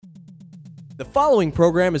The following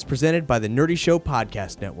program is presented by the Nerdy Show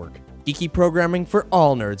Podcast Network, geeky programming for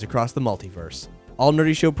all nerds across the multiverse. All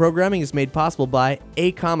Nerdy Show programming is made possible by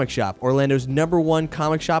A Comic Shop, Orlando's #1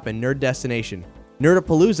 comic shop and nerd destination,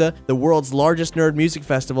 Nerdapalooza, the world's largest nerd music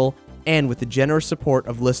festival, and with the generous support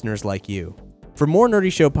of listeners like you. For more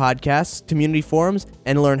Nerdy Show podcasts, community forums,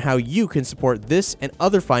 and to learn how you can support this and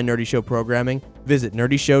other fine Nerdy Show programming, visit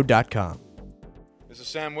nerdyshow.com. This is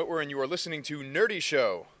Sam Witwer, and you are listening to Nerdy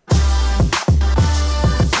Show.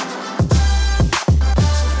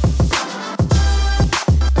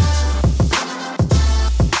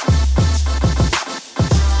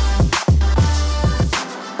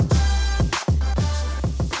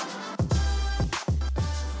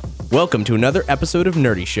 Welcome to another episode of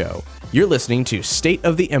Nerdy Show. You're listening to State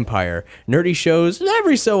of the Empire, Nerdy Show's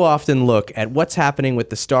every so often look at what's happening with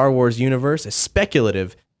the Star Wars universe, a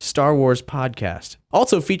speculative Star Wars podcast.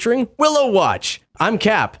 Also featuring Willow Watch. I'm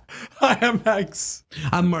Cap. Hi, I'm Max.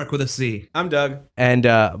 I'm Mark with a C. I'm Doug. And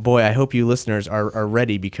boy, I hope you listeners are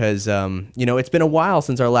ready because, it's been a while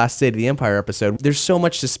since our last State of the Empire episode. There's so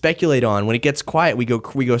much to speculate on. When it gets quiet, we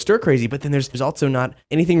go stir crazy, but then there's also not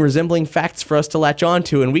anything resembling facts for us to latch on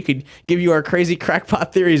to, and we could give you our crazy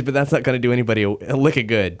crackpot theories, but that's not going to do anybody a lick of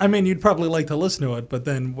good. I mean, you'd probably like to listen to it, but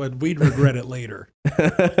then we'd regret it later.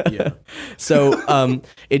 Yeah. So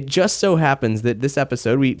it just so happens that this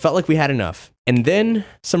episode, we felt like we had enough. And then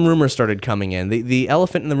some rumors started coming in. The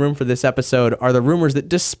elephant in the room for this episode are the rumors that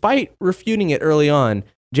despite refuting it early on,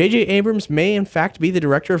 J.J. Abrams may in fact be the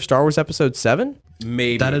director of Star Wars Episode 7?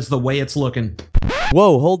 Maybe. That is the way it's looking.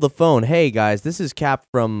 Whoa, hold the phone. Hey guys, this is Cap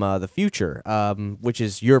from the future, which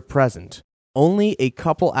is your present. Only a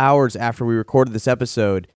couple hours after we recorded this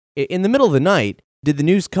episode, in the middle of the night, did the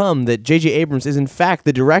news come that J.J. Abrams is in fact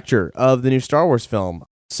the director of the new Star Wars film.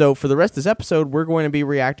 So for the rest of this episode, we're going to be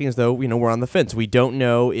reacting as though, we're on the fence. We don't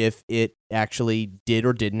know if it actually did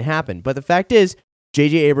or didn't happen. But the fact is,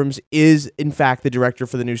 J.J. Abrams is, in fact, the director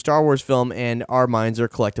for the new Star Wars film, and our minds are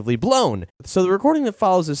collectively blown. So the recording that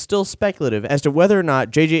follows is still speculative as to whether or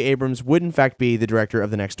not J.J. Abrams would, in fact, be the director of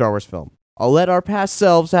the next Star Wars film. I'll let our past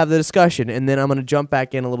selves have the discussion, and then I'm going to jump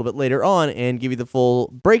back in a little bit later on and give you the full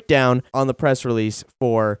breakdown on the press release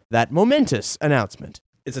for that momentous announcement.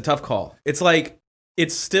 It's a tough call.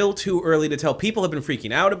 It's still too early to tell. People have been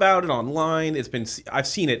freaking out about it online. I've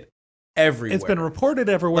seen it everywhere. It's been reported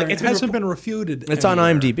everywhere. It hasn't been refuted. It's anywhere.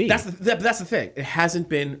 On IMDb. That's the thing. It hasn't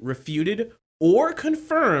been refuted or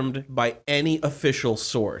confirmed by any official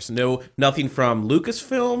source. Nothing from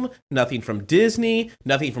Lucasfilm, nothing from Disney,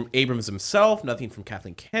 nothing from Abrams himself, nothing from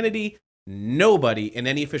Kathleen Kennedy. Nobody in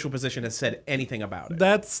any official position has said anything about it.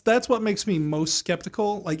 That's what makes me most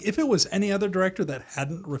skeptical. Like, if it was any other director that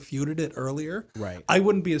hadn't refuted it earlier, right, I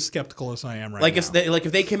wouldn't be as skeptical as I am right now.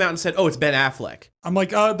 If they came out and said, "Oh, it's Ben Affleck," I'm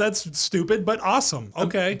like, "Oh, that's stupid, but awesome."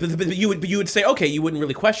 Okay, but you would say, "Okay," you wouldn't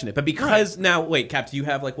really question it. But because now, wait, Cap, do you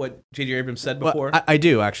have like what J.J. Abrams said before? Well, I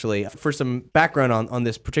do actually. For some background on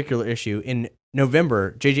this particular issue, in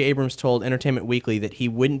November, J.J. Abrams told Entertainment Weekly that he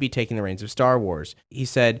wouldn't be taking the reins of Star Wars. He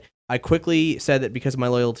said, I quickly said that because of my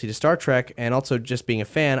loyalty to Star Trek and also just being a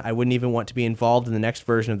fan, I wouldn't even want to be involved in the next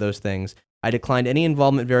version of those things. I declined any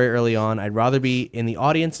involvement very early on. I'd rather be in the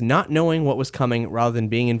audience not knowing what was coming rather than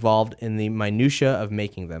being involved in the minutia of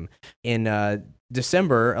making them. In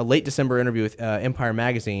December, a late December interview with Empire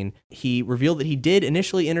Magazine, he revealed that he did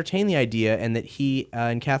initially entertain the idea and that he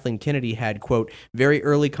and Kathleen Kennedy had, quote, very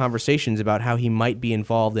early conversations about how he might be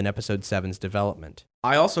involved in Episode 7's development.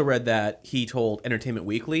 I also read that he told Entertainment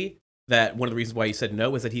Weekly that one of the reasons why he said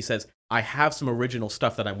no is that he says, I have some original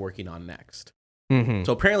stuff that I'm working on next. Mm-hmm.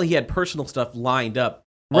 So apparently he had personal stuff lined up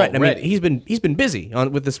already. Right, I mean, he's been busy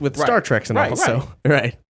with Star Treks and all, right. So,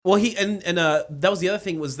 right. Well, that was the other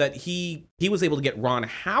thing was that he was able to get Ron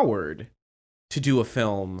Howard to do a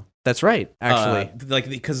film. That's right, actually.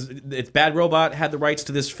 Because it's Bad Robot had the rights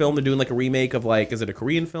to this film. They're doing like a remake of is it a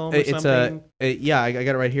Korean film or something? I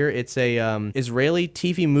got it right here. It's a Israeli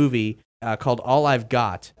TV movie called All I've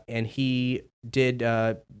Got, and he did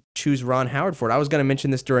choose Ron Howard for it. I was going to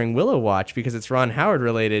mention this during Willow Watch because it's Ron Howard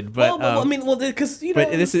related, but because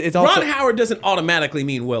it's also, Ron Howard doesn't automatically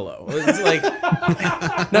mean Willow. It's like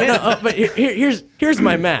but here's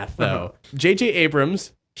my math though. J.J.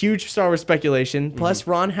 Abrams, huge Star Wars speculation, plus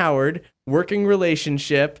Ron Howard, working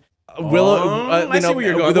relationship. Willow, I see where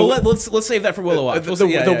you're going. Let's save that for Willow Watch.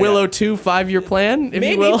 The Willow 2 5-year plan, if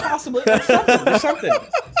you will. Maybe, possibly. There's something.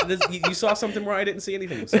 You saw something where I didn't see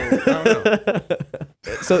anything, so I don't know.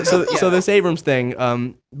 So this Abrams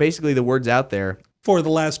thing, basically the word's out there for the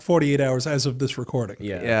last 48 hours as of this recording.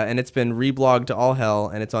 Yeah, and it's been reblogged to all hell,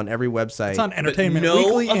 and it's on every website. It's on Entertainment no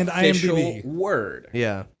Weekly and official IMDb. word.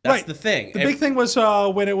 Yeah. That's Right. the thing. The big thing was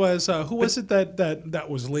when it was who was it that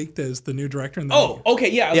was leaked as the new director? In the Oh, okay,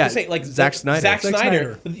 yeah. I was Yeah, gonna say like Zack Snyder. Zack Zack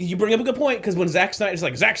Snyder. Snyder. You bring up a good point because when Zack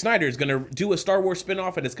Snyder is gonna do a Star Wars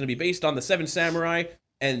spinoff and it's gonna be based on the Seven Samurai,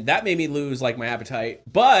 and that made me lose like my appetite.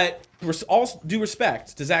 But all due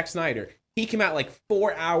respect to Zack Snyder, he came out like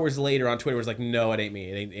 4 hours later on Twitter. Was like, no, it ain't me.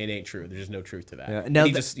 It ain't true. There's just no truth to that. Yeah. Now,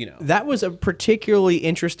 he just that was a particularly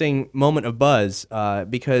interesting moment of buzz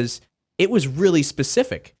because it was really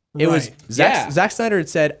specific. It was Right. Zack Snyder had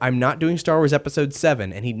said, "I'm not doing Star Wars Episode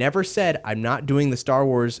 7," and he never said, "I'm not doing the Star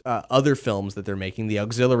Wars other films that they're making, the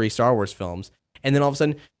auxiliary Star Wars films." And then all of a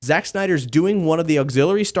sudden, Zack Snyder's doing one of the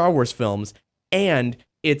auxiliary Star Wars films, and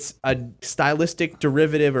it's a stylistic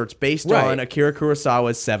derivative, or it's based Right. on Akira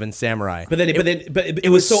Kurosawa's Seven Samurai. But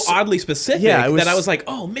it was so oddly specific that I was like,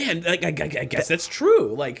 oh man, like, I guess that's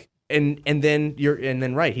true. Like, And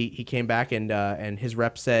then right, he came back and his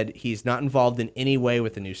rep said he's not involved in any way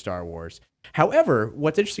with the new Star Wars. However,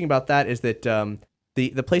 what's interesting about that is that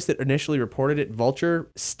the place that initially reported it, Vulture,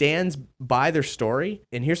 stands by their story.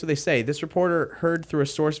 And here's what they say. This reporter heard through a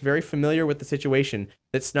source very familiar with the situation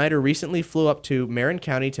that Snyder recently flew up to Marin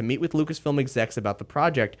County to meet with Lucasfilm execs about the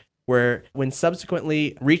project, where when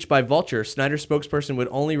subsequently reached by Vulture, Snyder's spokesperson would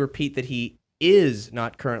only repeat that he is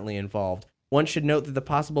not currently involved. One should note that the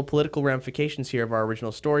possible political ramifications here of our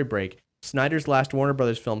original story break. Snyder's last Warner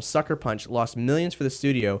Brothers film, Sucker Punch, lost millions for the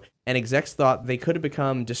studio, and execs thought they could have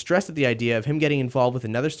become distressed at the idea of him getting involved with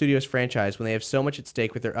another studio's franchise when they have so much at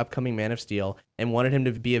stake with their upcoming Man of Steel, and wanted him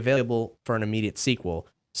to be available for an immediate sequel.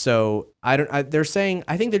 So they're saying,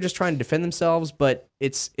 I think they're just trying to defend themselves, but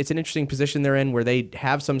it's an interesting position they're in where they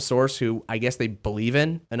have some source who I guess they believe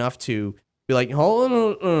in enough to be like, hold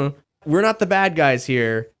on, we're not the bad guys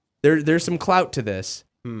here. There's some clout to this.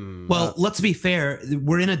 Well, let's be fair.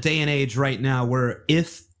 We're in a day and age right now where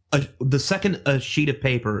if the second a sheet of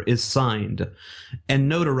paper is signed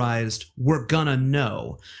and notarized, we're gonna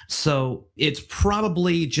know. So it's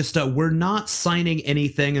probably just we're not signing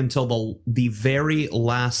anything until the very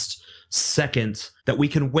last second that we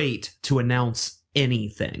can wait to announce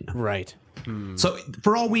anything. Right. So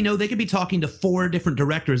for all we know, they could be talking to 4 different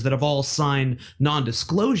directors that have all signed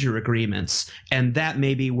non-disclosure agreements, and that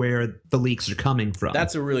may be where the leaks are coming from.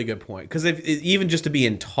 that's a really good point. Because even just to be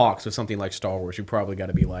in talks with something like Star Wars, you probably got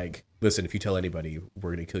to be like, listen, if you tell anybody,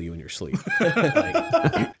 we're going to kill you in your sleep. You're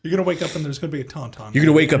going to wake up and there's going to be a tauntaun. You're going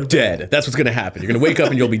to wake up dead. That's what's going to happen. You're going to wake up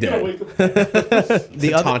and you'll be dead.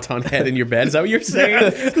 The other Tauntaun head in your bed. Is that what you're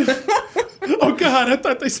saying? Oh, God, I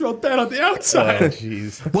thought they smelled that on the outside.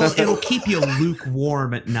 Jeez. well, it'll keep you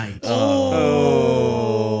lukewarm at night.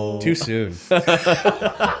 Too soon.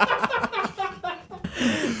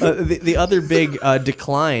 The other big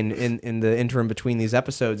decline in the interim between these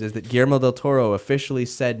episodes is that Guillermo del Toro officially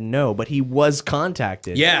said no, but he was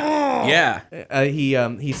contacted. Yeah.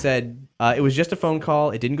 He said it was just a phone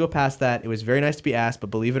call. It didn't go past that. It was very nice to be asked, but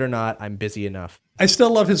believe it or not, I'm busy enough. I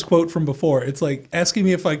still love his quote from before. It's like, asking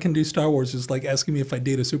me if I can do Star Wars is like asking me if I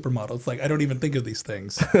date a supermodel. It's like, I don't even think of these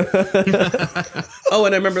things. Oh,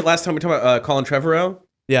 and I remember last time we talked about Colin Trevorrow.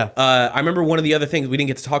 Yeah. I remember one of the other things we didn't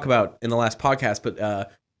get to talk about in the last podcast,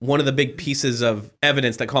 but one of the big pieces of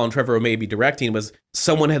evidence that Colin Trevorrow may be directing was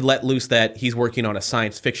someone had let loose that he's working on a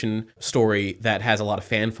science fiction story that has a lot of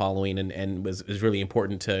fan following and is really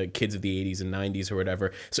important to kids of the 80s and 90s or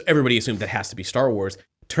whatever. So everybody assumed that has to be Star Wars.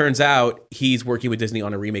 Turns out he's working with Disney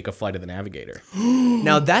on a remake of Flight of the Navigator.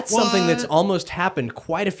 Now, that's something that's almost happened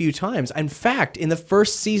quite a few times. In fact, in the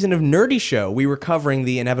first season of Nerdy Show, we were covering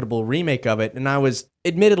the inevitable remake of it, and I was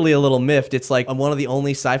admittedly a little miffed. It's like one of the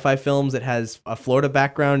only sci-fi films that has a Florida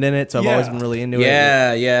background in it, so I've always been really into it.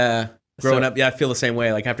 Yeah. Growing up, I feel the same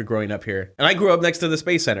way, like after growing up here. And I grew up next to the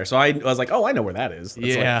Space Center, so I was like, oh, I know where that is.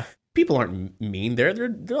 That's like, people aren't mean. They're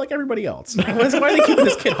like everybody else. Why are they keeping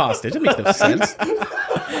this kid hostage? It makes no sense.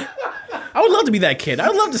 I would love to be that kid. I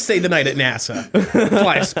would love to stay the night at NASA,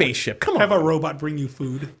 fly a spaceship. Come on, Have a robot bring you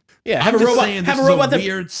food. yeah, I'm have a just robot. saying Have this a robot is that a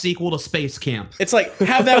weird sequel to Space Camp. it's like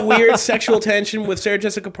have that weird sexual tension with Sarah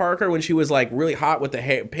Jessica Parker when she was like really hot with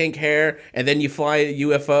the pink hair, and then you fly a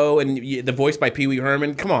UFO and the voice by Pee Wee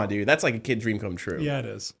Herman. Come on, dude, that's like a kid dream come true. Yeah, it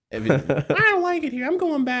is. I don't like it here. I'm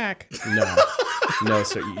going back. No,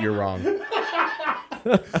 sir, you're wrong.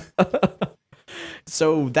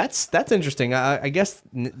 So that's interesting. I guess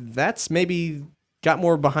that's maybe got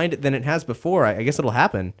more behind it than it has before. I guess it'll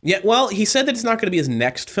happen. Yeah, well, he said that it's not going to be his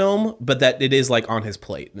next film, but that it is like on his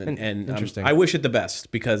plate. And Interesting. I wish it the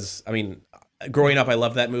best because, I mean, growing up, I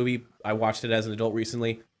loved that movie. I watched it as an adult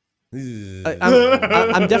recently.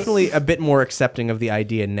 I'm definitely a bit more accepting of the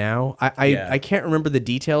idea now. I can't remember the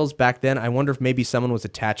details back then. I wonder if maybe someone was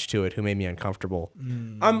attached to it who made me uncomfortable.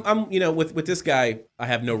 I'm with this guy, I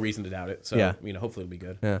have no reason to doubt it. So Yeah. hopefully it'll be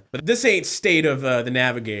good. Yeah. But this ain't State of the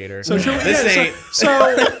Navigator. So should we, this ain't.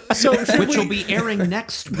 should Which we, will be airing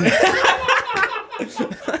next week.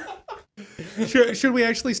 should we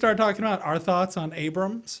actually start talking about our thoughts on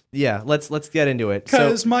Abrams? Yeah, let's get into it. So,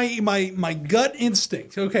 Because my gut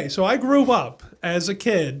instinct. Okay, so I grew up as a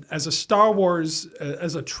kid as a Star Wars,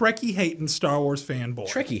 as a Trekkie hating Star Wars fanboy.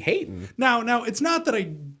 Trekkie hating. Now it's not that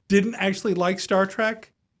I didn't actually like Star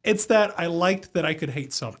Trek. It's that I liked that I could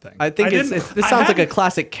hate something. I think this sounds like a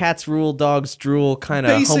classic cats rule, dogs drool kind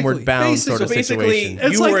of homeward bound sort of Basically, situation.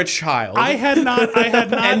 It's you were like, a child. I had not,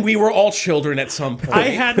 and we were all children at some point. I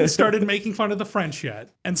hadn't started making fun of the French yet,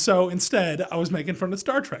 and so instead I was making fun of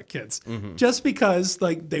Star Trek kids, just because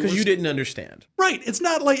like they were Because you didn't understand. right. It's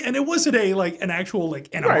not like, and it wasn't an actual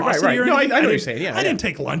like animosity right. or No, I anything. know what you're didn't- saying. Yeah, I didn't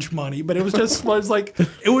take lunch money, but it was just was like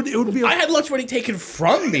it would be. I had lunch money taken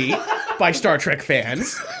from me by Star Trek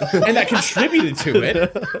fans, and that contributed to it.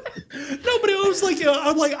 No, but it was like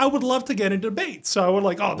I would love to get into debates. So I would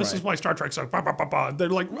like, oh, this is why Star Trek sucks. Bah, bah, bah, bah. They're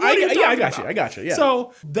like, what are you talking I got about? you. I got you. Yeah.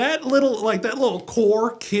 So that little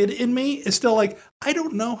core kid in me is still like, I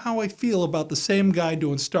don't know how I feel about the same guy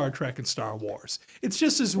doing Star Trek and Star Wars. It's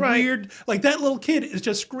just this weird, like that little kid is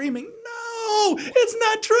just screaming, no, it's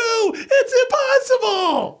not true. It's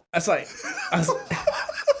impossible. That's like,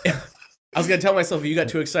 I was gonna tell myself if you got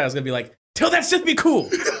too excited, I was gonna be like, tell that Sith be cool.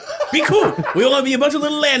 Be cool. We all gonna be a bunch of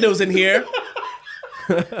little Landos in here.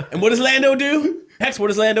 And what does Lando do? Hex, what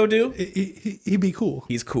does Lando do? He'd be cool.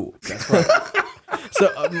 He's cool. That's right. So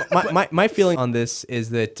my feeling on this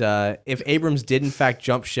is that if Abrams did in fact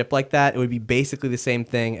jump ship like that, it would be basically the same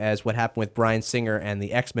thing as what happened with Bryan Singer and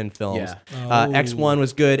the X-Men films. Yeah. X1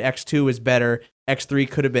 was good, X2 was better, X3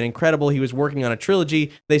 could have been incredible. He was working on a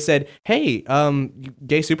trilogy. They said, hey,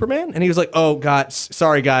 gay Superman? And he was like, oh, God,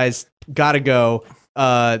 sorry, guys, gotta go.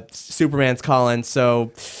 Superman's calling,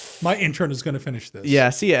 so... My intern is going to finish this.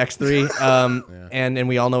 Yeah, see ya, X3. And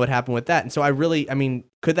we all know what happened with that. And so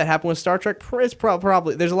could that happen with Star Trek? It's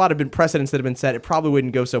probably, there's a lot of precedents that have been set. It probably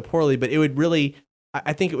wouldn't go so poorly, but it would really,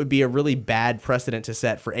 I think it would be a really bad precedent to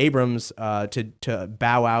set for Abrams to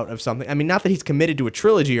bow out of something. I mean, not that he's committed to a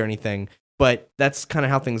trilogy or anything, but that's kind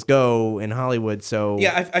of how things go in Hollywood. So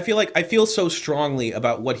yeah, I feel so strongly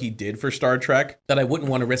about what he did for Star Trek that I wouldn't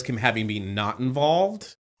want to risk him having been not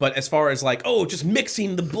involved. But as far as like, oh, just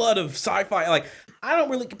mixing the blood of sci-fi, like, I don't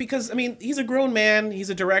really, because, I mean, he's a grown man, he's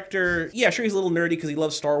a director. Yeah, sure, he's a little nerdy because he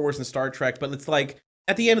loves Star Wars and Star Trek, but it's like,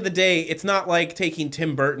 at the end of the day, it's not like taking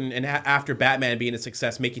Tim Burton and after Batman being a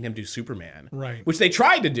success, making him do Superman. Right. Which they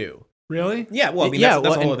tried to do. Really? Yeah, well, I mean, yeah, that's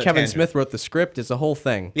a whole and other Kevin tangent. Smith wrote the script. It's a whole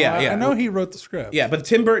thing. Yeah, yeah. I know he wrote the script. Yeah, but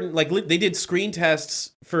Tim Burton, like, they did screen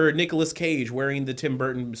tests for Nicolas Cage wearing the Tim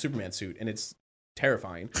Burton Superman suit, and it's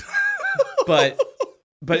terrifying.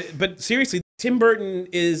 But seriously, Tim Burton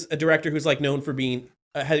is a director who's like known for being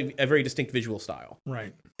having a very distinct visual style,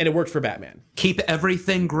 Right. and it worked for Batman. Keep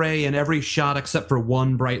everything gray in every shot except for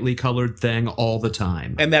one brightly colored thing all the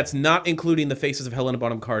time. And that's not including the faces of Helena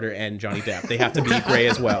Bonham Carter and Johnny Depp. They have to be gray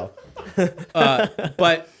as well.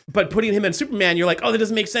 But putting him in Superman, you're like, oh, that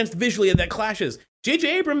doesn't make sense visually. That clashes.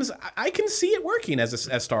 J.J. Abrams, I can see it working as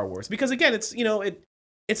Star Wars because again, it's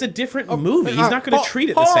it's a different movie. He's not going to treat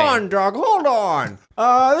it the same. Hold on, Doug. Hold on.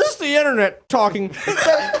 This is the internet talking.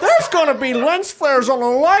 There's going to be lens flares on the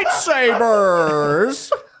lightsabers.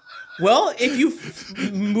 Well, if you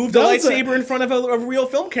moved the lightsaber in front of a real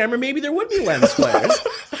film camera, maybe there would be lens flares.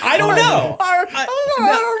 I don't know. I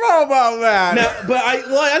don't know about that. No, but I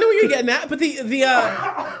know what you're getting at. But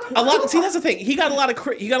a lot. See, that's the thing. He got a lot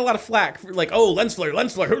of flack for like, oh, lens flare,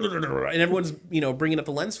 and everyone's bringing up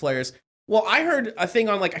the lens flares. Well, I heard a thing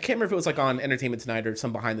on like I can't remember if it was like on Entertainment Tonight or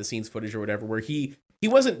some behind the scenes footage or whatever, where he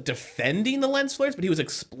wasn't defending the lens flares, but he was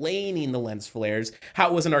explaining the lens flares, how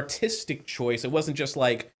it was an artistic choice. It wasn't just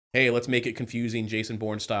like, hey, let's make it confusing, Jason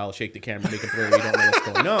Bourne style, shake the camera, make it blurry, you don't know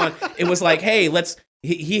what's going on. It was like, hey,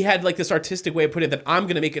 he had like this artistic way of putting it that I'm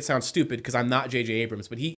going to make it sound stupid because I'm not J.J. Abrams.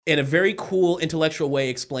 But he, in a very cool intellectual way,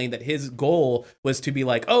 explained that his goal was to be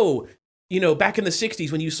like, oh, back in the 60s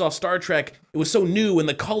when you saw Star Trek, it was so new and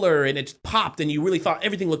the color and it popped and you really thought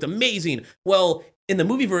everything looked amazing. Well, in the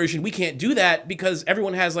movie version, we can't do that because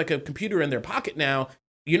everyone has like a computer in their pocket now.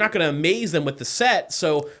 You're not going to amaze them with the set.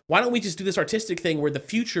 So why don't we just do this artistic thing where the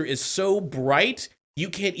future is so bright, you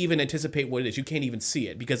can't even anticipate what it is. You can't even see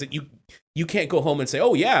it because you can't go home and say,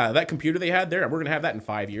 oh yeah, that computer they had there, we're going to have that in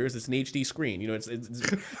 5 years. It's an HD screen.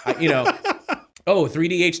 Oh,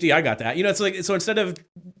 3D HD, I got that. It's like, so instead of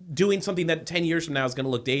doing something that 10 years from now is going to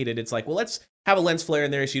look dated. It's like, well, let's have a lens flare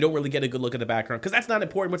in there so you don't really get a good look at the background, because that's not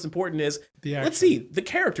important. What's important is, let's see the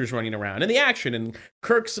characters running around and the action, and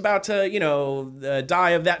Kirk's about to, die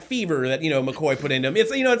of that fever that, McCoy put into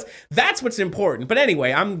him. That's what's important. But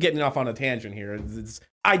anyway, I'm getting off on a tangent here.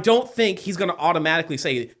 I don't think he's going to automatically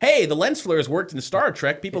say, hey, the lens flares worked in Star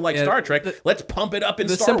Trek. People like Star Trek. Let's pump it up in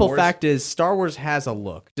Star Wars. The simple fact is Star Wars has a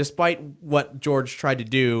look. Despite what George tried to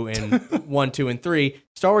do in 1, 2, and 3,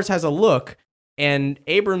 Star Wars has a look, and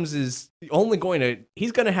Abrams is he's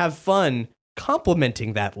going to have fun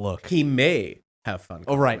complimenting that look. He may have fun.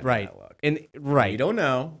 Oh, right. And right. You don't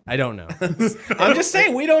know. I don't know. I'm just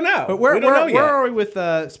saying we don't know. But where are we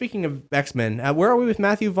with, speaking of X-Men, where are we with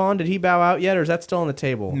Matthew Vaughn? Did he bow out yet, or is that still on the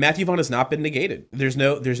table? Matthew Vaughn has not been negated. There's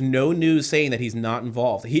no news saying that he's not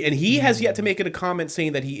involved. He has yet to make it a comment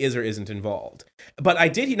saying that he is or isn't involved. But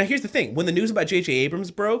now here's the thing. When the news about J.J. Abrams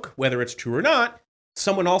broke, whether it's true or not,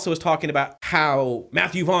 someone also was talking about how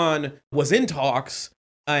Matthew Vaughn was in talks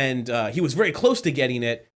and he was very close to getting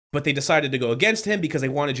it, but they decided to go against him because they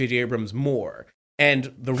wanted J.J. Abrams more.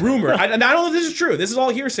 And the rumor, I don't know if this is true, this is all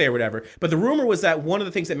hearsay or whatever, but the rumor was that one of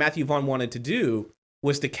the things that Matthew Vaughn wanted to do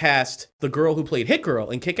was to cast the girl who played Hit Girl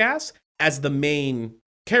in Kick-Ass as the main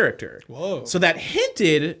character. Whoa. So that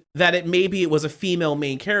hinted that maybe it was a female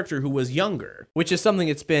main character who was younger. Which is something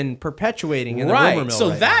that's been perpetuating in the right. rumor mill.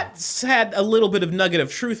 So right that's had a little bit of nugget of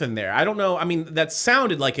truth in there. I don't know. I mean, that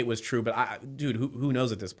sounded like it was true, but dude, who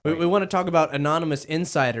knows at this point? We want to talk about anonymous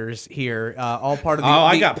insiders here, all part of the.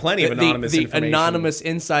 I got plenty of anonymous the information. Anonymous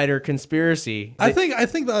insider conspiracy. I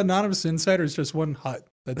think the anonymous insider is just one hut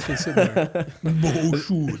that's just in there.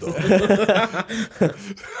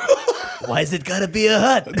 Why is it gotta be a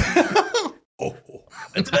hut?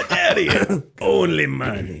 Daddy, only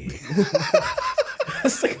money.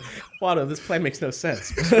 It's like, Watto, this plan makes no sense.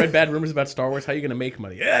 Spread bad rumors about Star Wars. How are you going to make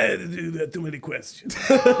money? Yeah, dude, too many questions.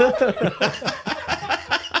 That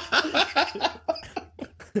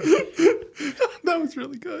was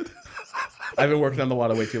really good. I've been working on the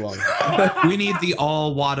Watto way too long. We need the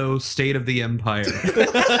all Watto State of the Empire.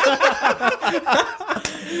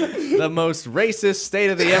 The most racist State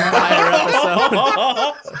of the Empire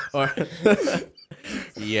episode.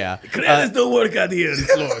 Yeah. Credits don't work out here,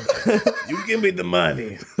 Lord. You give me the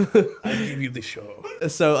money, I give you the show.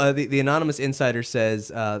 So the anonymous insider says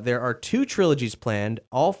there are 2 trilogies planned,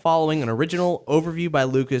 all following an original overview by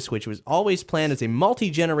Lucas, which was always planned as a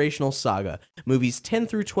multi-generational saga. Movies 10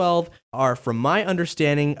 through 12 are, from my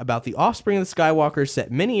understanding, about the offspring of the Skywalkers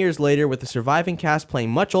set many years later, with the surviving cast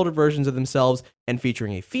playing much older versions of themselves and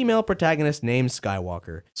featuring a female protagonist named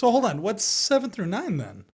Skywalker. So hold on, what's 7 through 9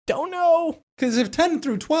 then? Don't know. Because if 10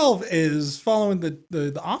 through 12 is following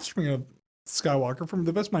the offspring of Skywalker, from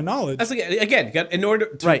the best of my knowledge. That's again, in order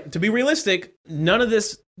to be realistic, none of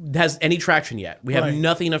this has any traction yet. We have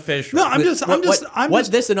nothing official. No,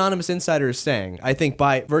 What this anonymous insider is saying, I think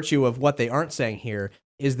by virtue of what they aren't saying here,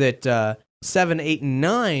 is that 7, 8, and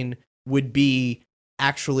 9 would be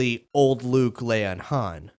actually old Luke, Leia, and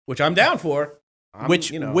Han. Which I'm down for.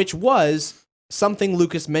 Which was something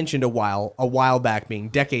Lucas mentioned a while back, being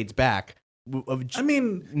decades back. I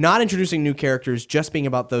mean, not introducing new characters, just being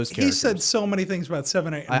about those characters. He said so many things about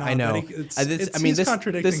 7, 8, and 9. I know. He's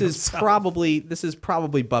contradicting this is probably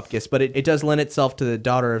bupkis, but it does lend itself to the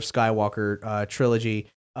Daughter of Skywalker trilogy.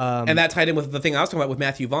 And that tied in with the thing I was talking about with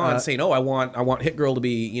Matthew Vaughn saying, "Oh, I want Hit Girl to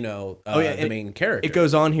be, the main character." It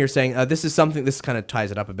goes on here saying, "This is something." This kind of ties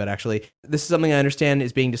it up a bit, actually. This is something I understand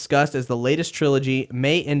is being discussed as the latest trilogy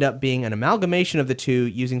may end up being an amalgamation of the two,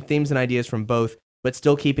 using themes and ideas from both, but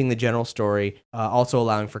still keeping the general story, also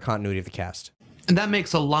allowing for continuity of the cast." And that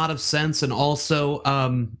makes a lot of sense. And also,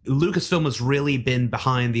 Lucasfilm has really been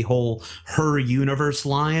behind the whole her universe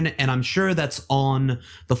line. And I'm sure that's on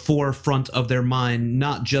the forefront of their mind,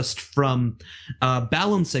 not just from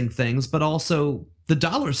balancing things, but also the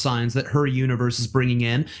dollar signs that her universe is bringing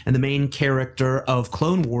in, and the main character of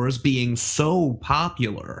Clone Wars being so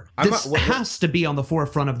popular. This has to be on the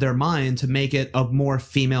forefront of their mind to make it a more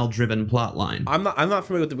female-driven plotline. I'm not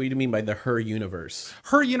familiar with what you mean by the her universe.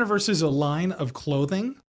 Her universe is a line of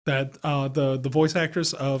clothing that the voice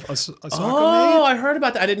actress of Ahsoka made. I heard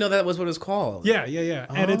about that. I didn't know that was what it was called. Yeah.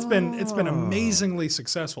 And it's been amazingly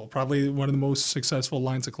successful. Probably one of the most successful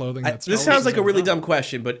lines of clothing. This sounds like a really dumb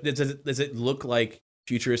question, but does it look like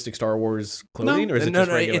futuristic Star Wars clothing, or is it just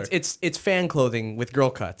regular? It's fan clothing with girl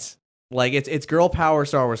cuts. Like it's girl power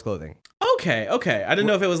Star Wars clothing. Okay. I didn't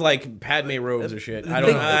know if it was like Padme robes or shit. I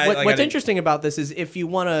don't know. What's interesting about this is if you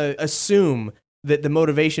want to assume that the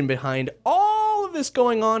motivation behind all of this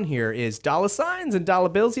going on here is dollar signs and dollar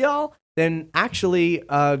bills, y'all, then actually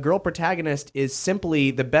a girl protagonist is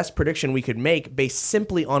simply the best prediction we could make based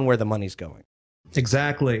simply on where the money's going.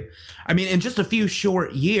 Exactly. I mean, in just a few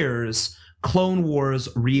short years, Clone Wars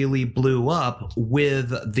really blew up.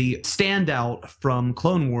 With the standout from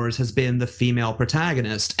Clone Wars has been the female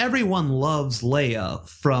protagonist. Everyone loves Leia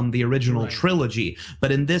from the original trilogy,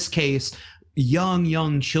 but in this case,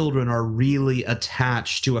 young children are really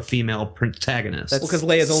attached to a female protagonist. That's because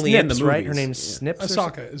Leia's only in the Snips, movies. right? Her name's Snips.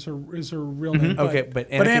 Ahsoka is her real name. Okay, but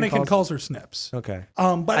Anakin calls her Snips. Okay.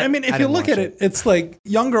 But I mean, if you didn't look watch at it, it's like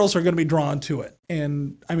young girls are going to be drawn to it,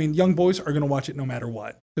 and I mean, young boys are going to watch it no matter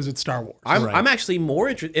what because it's Star Wars. I'm actually more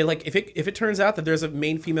interested. Like, if it turns out that there's a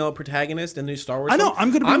main female protagonist in the new Star Wars, I know, film,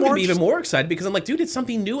 I'm going to be even more excited because I'm like, dude, it's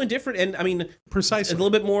something new and different, and I mean, Precisely. a little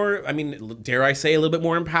bit more. I mean, dare I say, a little bit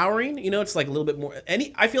more empowering? You know, it's like a little bit more.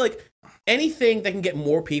 I feel like anything that can get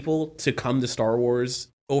more people to come to Star Wars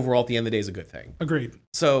overall at the end of the day is a good thing. Agreed.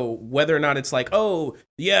 So whether or not it's like, oh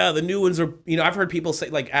yeah, the new ones are, you know, I've heard people say,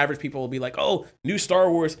 like, average people will be like, oh, new Star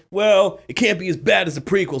Wars, well, it can't be as bad as the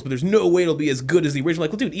prequels, but there's no way it'll be as good as the original.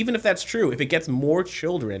 Like, well, dude, even if that's true, if it gets more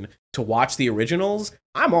children to watch the originals,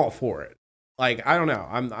 I'm all for it. Like, I don't know,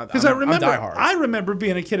 Because I'm diehard. I remember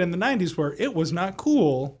being a kid in the '90s where it was not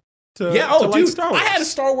cool to to like dude, Star Wars. I had a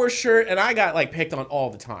Star Wars shirt and I got like picked on all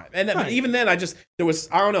the time. And then, but even then, I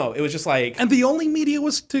don't know, it was just like, and the only media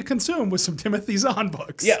was to consume was some Timothy Zahn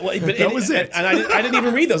books. yeah, well, but that was it. And I didn't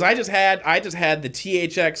even read those. I just had the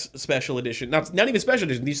THX special edition, not even special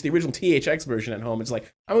edition, just the original THX version at home. It's like,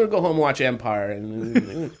 I'm gonna go home and watch Empire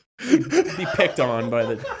and be picked on by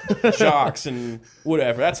the jocks and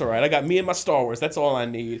whatever. That's all right. I got me and my Star Wars. That's all I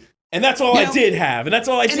need. And that's all I did have, and that's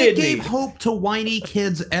all I did need. And it gave hope to whiny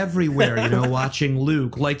kids everywhere, you know, watching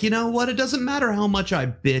Luke. Like, you know what? It doesn't matter how much I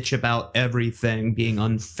bitch about everything being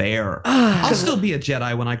unfair. I'll still be a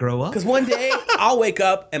Jedi when I grow up. Because one day, I'll wake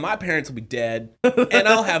up, and my parents will be dead, and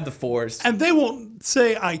I'll have the Force. And they won't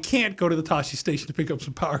say I can't go to the Tashi station to pick up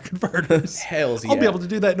some power converters. Hells yeah. I'll be able to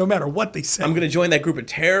do that no matter what they say. I'm going to join that group of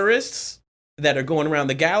terrorists that are going around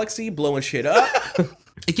the galaxy, blowing shit up.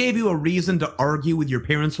 It gave you a reason to argue with your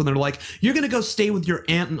parents when they're like, you're going to go stay with your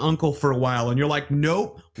aunt and uncle for a while. And you're like,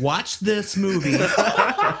 nope, watch this movie.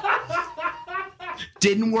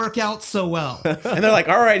 Didn't work out so well. And they're like,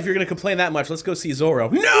 all right, if you're going to complain that much, let's go see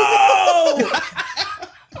Zorro. No!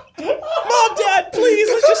 Mom, Dad, please,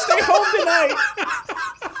 let's just stay home tonight.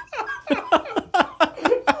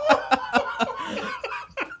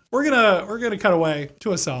 We're gonna cut away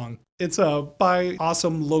to a song. It's by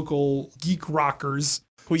awesome local geek rockers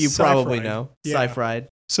Who you Sci-Fried. probably know. Yeah. Sci-Fried.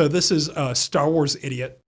 So this is Star Wars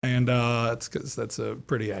Idiot, and it's because that's a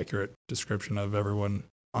pretty accurate description of everyone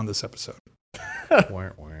on this episode.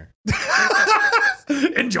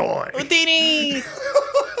 Enjoy. Houdini!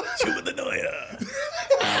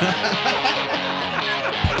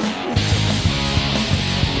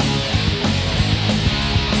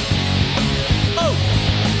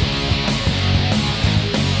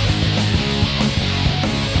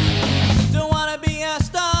 Don't wanna be a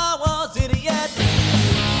Star Wars idiot.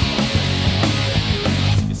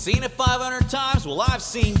 You've seen it 500 times, well I've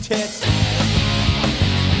seen tits.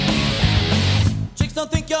 Chicks don't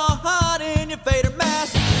think you're hot in your Vader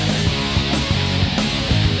mask.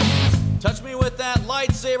 Touch me with that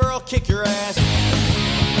lightsaber, I'll kick your ass.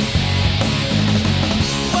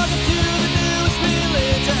 Welcome to the newest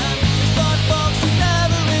religion. It's thought folks who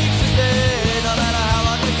never existed, no matter how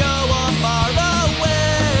long ago or far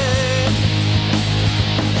away.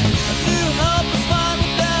 A new hope is fine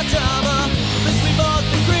without drama. At least we both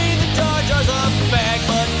agree that Jar Jar's a fag,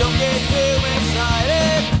 but don't get too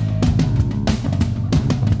excited.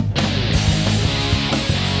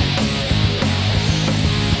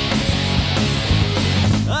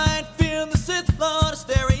 I ain't feeling the Sith Lord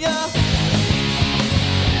hysteria.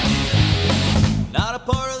 Not a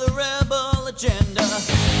part of the rebel agenda.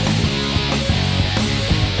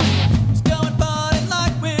 Just going party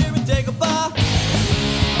like we're in Dagobah.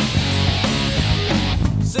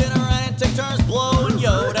 Sit around and take turns blowing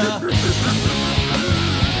Yoda. Don't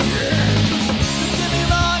get me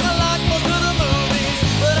wrong, I like most of the movies,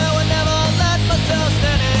 but I would never let myself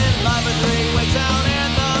stand in line for 3 weeks out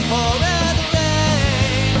in the pouring rain.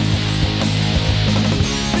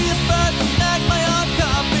 Be the first to snag my own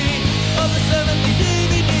copy of the 70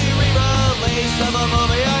 DVD re-release of a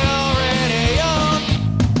movie I already own.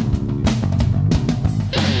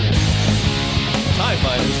 TIE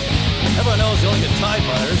fighters. Everyone knows the only good TIE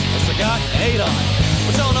fighters are Sagat and Adon.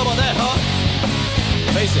 What y'all know about that, huh?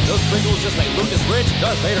 Face it, those Pringles just made Lucas rich and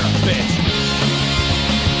Darth Vader a bitch.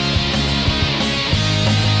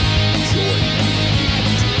 Join me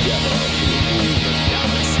together to rule the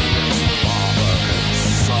galaxies.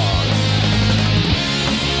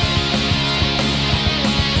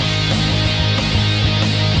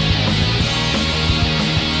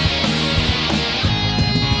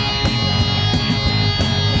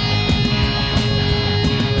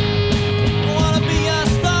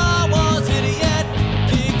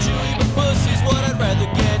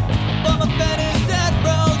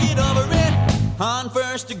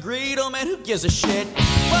 gives a shit?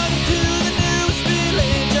 Welcome to the news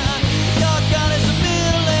religion. Your gun is a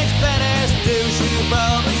middle-aged badass douche who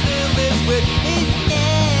probably still lives with his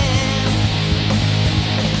dad.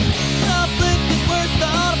 Conflict is worth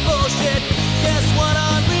all the bullshit. Guess what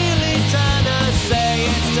I'm really trying to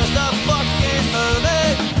say? It's just a fucking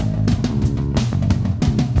movie.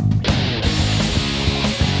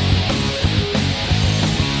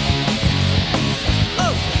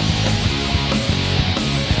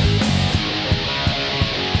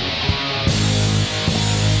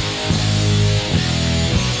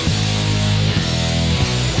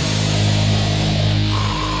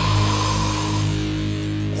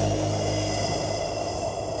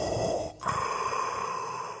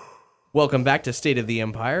 Welcome back to State of the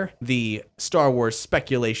Empire, the Star Wars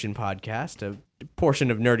speculation podcast, a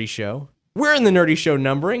portion of Nerdy Show. We're in the Nerdy Show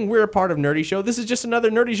numbering. We're a part of Nerdy Show. This is just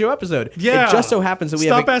another Nerdy Show episode. Yeah. It just so happens that we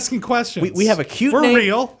Stop have asking questions. we have a cute We're name.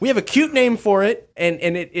 real. We have a cute name for it, and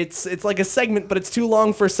it's like a segment, but it's too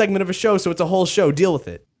long for a segment of a show, so it's a whole show. Deal with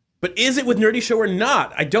it. But is it with Nerdy Show or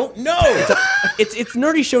not? I don't know. It's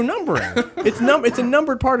Nerdy Show numbering. It's a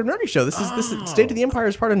numbered part of Nerdy Show. This is State of the Empire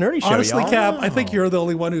is part of Nerdy Show. Honestly, y'all. Cap, I think you're the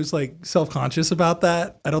only one who's like self-conscious about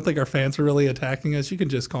that. I don't think our fans are really attacking us. You can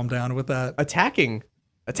just calm down with that. attacking.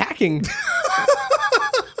 I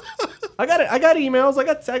got emails.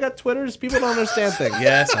 I got Twitters. People don't understand things.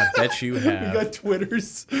 Yes, I bet you have. You got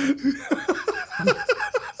Twitters.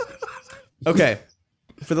 Okay.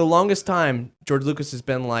 For the longest time, George Lucas has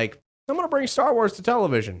been like, I'm going to bring Star Wars to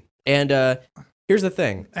television. And here's the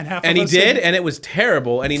thing. And And he did, and it was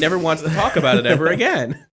terrible, and he never wants to talk about it ever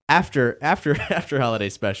again. After Holiday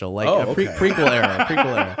Special, like Oh, a okay. prequel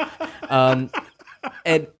era.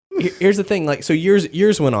 And here's the thing, like, so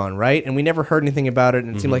years went on, right? And we never heard anything about it,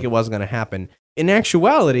 and it seemed like it wasn't going to happen. In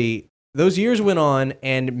actuality, those years went on,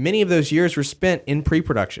 and many of those years were spent in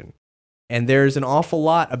pre-production. And there's an awful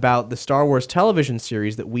lot about the Star Wars television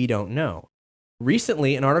series that we don't know.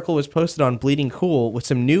 Recently, an article was posted on Bleeding Cool with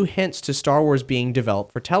some new hints to Star Wars being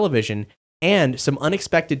developed for television and some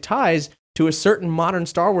unexpected ties to a certain modern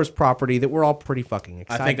Star Wars property that we're all pretty fucking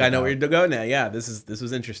excited I think I know about. where you're going now. Yeah, this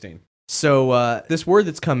was interesting. So this word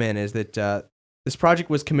that's come in is that this project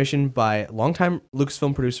was commissioned by longtime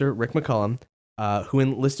Lucasfilm producer Rick McCullum, who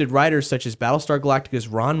enlisted writers such as Battlestar Galactica's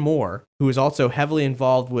Ron Moore, who is also heavily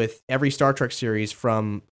involved with every Star Trek series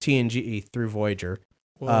from TNG through Voyager.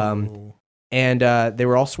 And they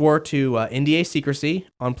were all swore to NDA secrecy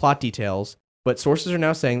on plot details, but sources are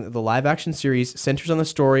now saying that the live-action series centers on the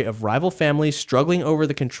story of rival families struggling over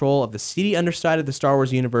the control of the seedy underside of the Star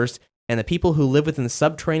Wars universe and the people who live within the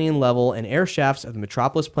subterranean level and air shafts of the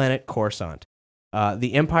metropolis planet Coruscant.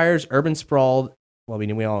 The Empire's urban sprawled. Well,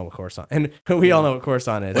 we all know what Coruscant, and we all know what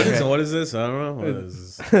Coruscant is. Okay. What is this? I don't know. What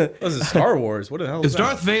is this? What is this? Star Wars? What the hell Is that?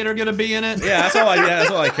 Darth Vader going to be in it? Yeah, that's all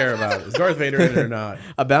I care about. Is Darth Vader in it or not?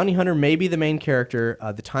 A bounty hunter may be the main character.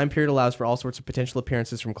 The time period allows for all sorts of potential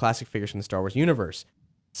appearances from classic figures from the Star Wars universe.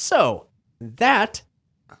 So, that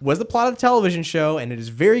was the plot of the television show, and it is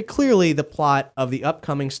very clearly the plot of the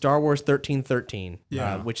upcoming Star Wars 1313,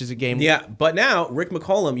 which is a game. Yeah, but now Rick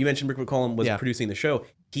McCollum, you mentioned Rick McCollum was Yeah. producing the show.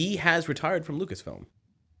 He has retired from Lucasfilm.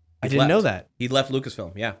 I didn't know that. He left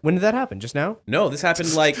Lucasfilm, yeah. When did that happen? Just now? No, this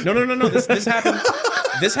happened like no. This happened.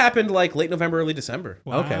 This happened like late November, early December.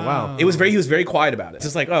 Okay, wow. He was very quiet about it. It's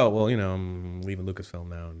just like, oh well, I'm leaving Lucasfilm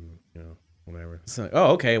now, and whatever. It's like,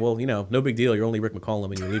 oh okay, well no big deal. You're only Rick McCollum,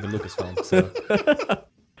 and you're leaving Lucasfilm. So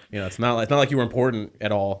it's not like you were important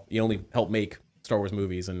at all. You only helped make Star Wars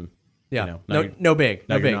movies, and Yeah. now No big.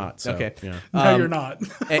 now No you're big. not. So, Okay. yeah. No, you're not.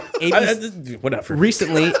 Whatever.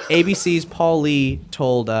 Recently, ABC's Paul Lee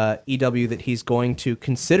told EW that he's going to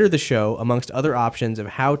consider the show amongst other options of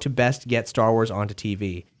how to best get Star Wars onto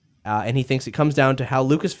TV. And he thinks it comes down to how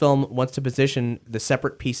Lucasfilm wants to position the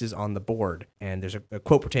separate pieces on the board. And there's a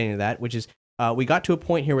quote pertaining to that, which is, we got to a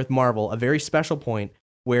point here with Marvel, a very special point,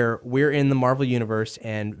 where we're in the Marvel universe,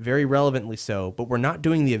 and very relevantly so, but we're not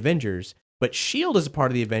doing the Avengers. But S.H.I.E.L.D. is a part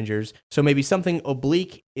of the Avengers, so maybe something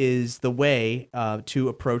oblique is the way to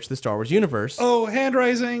approach the Star Wars universe. Oh, hand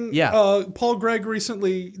raising. Yeah. Paul Gregg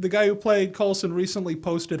recently, the guy who played Coulson, recently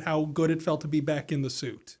posted how good it felt to be back in the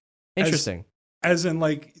suit. Interesting. As in,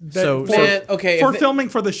 like, that, So- for, Man, okay, for if filming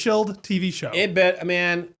for the S.H.I.E.L.D. TV show.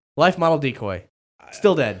 man, Life model decoy.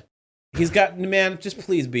 Still dead. he's got man. Just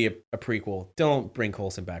please be a prequel. Don't bring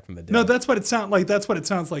Coulson back from the dead. No, that's what it sounds like. That's what it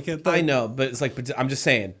sounds like. I know, but it's like, but I'm just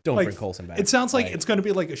saying, don't Like, bring Coulson back. It sounds like it's going to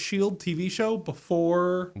be like a S.H.I.E.L.D. TV show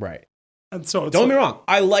before. right. And so it's Don't get like, me wrong.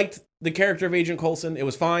 I liked the character of Agent Coulson. It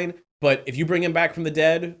was fine. But if you bring him back from the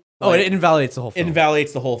dead, Oh, like, it invalidates the whole it film.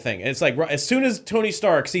 invalidates the whole thing. And it's like as soon as Tony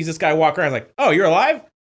Stark sees this guy walk around, he's like, "Oh, you're alive?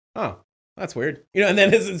 Oh, That's weird. You know, and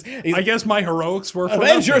then he's I guess my heroics were for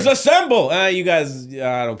Avengers nothing. assemble. You guys,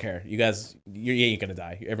 I don't care. You guys, you ain't gonna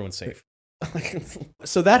die. Everyone's safe.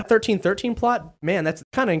 So that 1313 plot, man, that's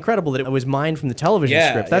kind of incredible that it was mined from the television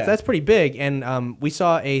scripts. That's pretty big. And we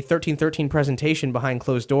saw a 1313 presentation behind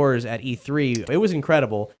closed doors at E3. It was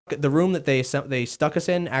incredible. The room that they stuck us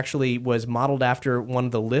in actually was modeled after one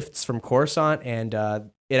of the lifts from Coruscant, and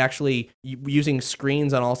it actually, using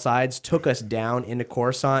screens on all sides, took us down into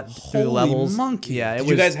Coruscant through the levels. Monkey. Yeah, Did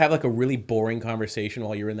you guys have like a really boring conversation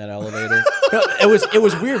while you were in that elevator? No, it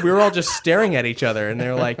was weird. We were all just staring at each other, and they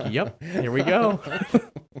were like, "Yep, here we go."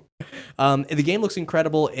 The game looks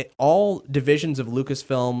incredible. All divisions of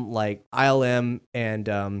Lucasfilm, like ILM and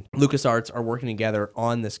LucasArts, are working together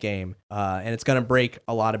on this game, and it's going to break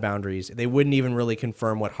a lot of boundaries. They wouldn't even really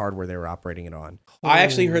confirm what hardware they were operating it on. I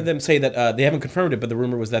actually heard them say that they haven't confirmed it, but the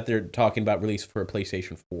rumor was that they're talking about release for a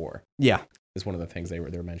PlayStation 4. Yeah. Is one of the things they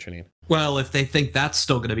were mentioning. Well, if they think that's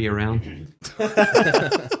still going to be around.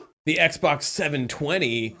 The Xbox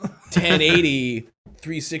 720, 1080,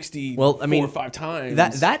 360, well, I mean, 4 or 5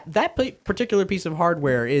 times. That particular piece of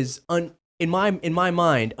hardware is in my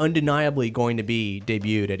mind undeniably going to be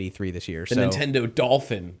debuted at E3 this year. The so. Nintendo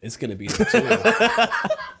Dolphin is going to be there too.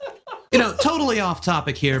 You know, totally off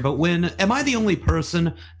topic here, but am I the only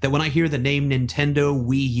person that when I hear the name Nintendo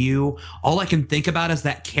Wii U, all I can think about is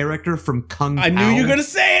that character from Kung Pao? I knew you were going to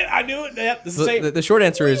say it. I knew it. Yep, The short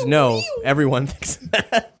answer is no. Everyone thinks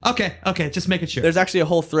that. Okay, just making sure. There's actually a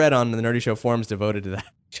whole thread on the Nerdy Show forums devoted to that.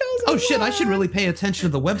 Oh shit, I should really pay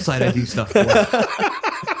attention to the website I do stuff for.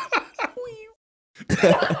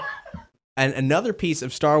 And another piece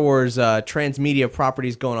of Star Wars transmedia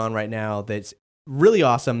properties going on right now that's really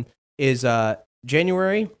awesome is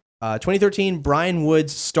January 2013, Brian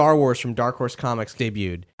Wood's Star Wars from Dark Horse Comics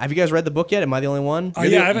debuted. Have you guys read the book yet? Am I the only one? Oh,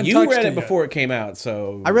 yeah, I haven't You touched read it it before it came out,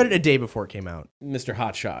 so... I read it a day before it came out. Mr.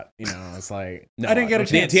 Hotshot, you know, it's like... No, I didn't get a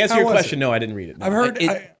chance. To answer How your was question, it? no, I didn't read it. No. I've heard...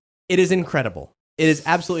 It is incredible. It is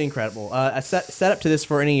absolutely incredible. A set up to this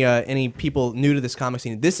for any people new to this comic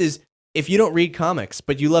scene. This is, if you don't read comics,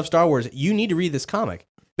 but you love Star Wars, you need to read this comic.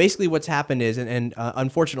 Basically, what's happened is, and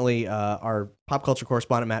unfortunately, our pop culture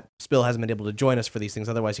correspondent, Matt Spill, hasn't been able to join us for these things.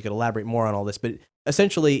 Otherwise, he could elaborate more on all this. But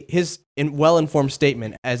essentially, his well-informed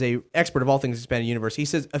statement as a expert of all things expanded universe, he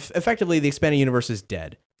says, effectively, the expanded universe is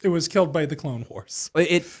dead. It was killed by the Clone Wars.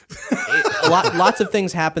 Lots of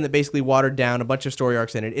things happen that basically watered down a bunch of story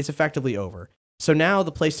arcs in it. It's effectively over. So now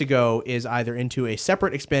the place to go is either into a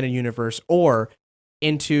separate expanded universe or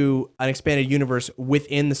into an expanded universe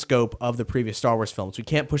within the scope of the previous Star Wars films. We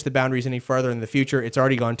can't push the boundaries any further in the future. It's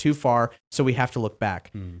already gone too far, so we have to look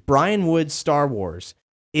back. Brian Wood's Star Wars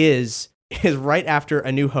is right after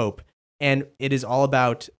A New Hope, and it is all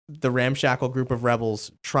about the ramshackle group of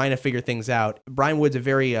rebels trying to figure things out. Brian Wood's a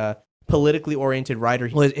very politically oriented writer.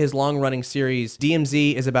 His long-running series,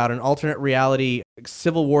 DMZ, is about an alternate reality,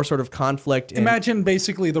 Civil War sort of conflict. Imagine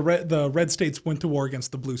basically the red states went to war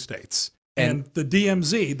against the blue states. And the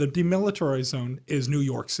DMZ, the demilitarized zone, is New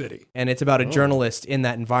York City. And it's about a journalist in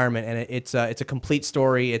that environment, and it's a complete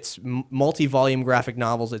story. It's multi-volume graphic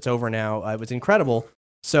novels. It's over now. It was incredible.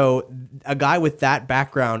 So a guy with that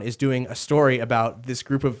background is doing a story about this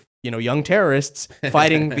group of young terrorists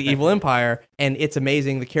fighting the evil empire, and it's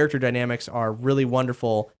amazing. The character dynamics are really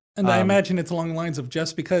wonderful. And I imagine it's along the lines of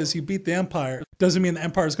just because you beat the Empire doesn't mean the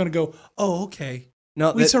Empire is going to go, oh, okay,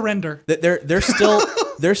 we surrender. They're still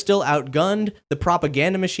they're still outgunned. The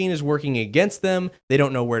propaganda machine is working against them. They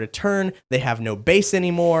don't know where to turn. They have no base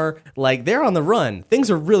anymore. Like, they're on the run.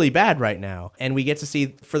 Things are really bad right now. And we get to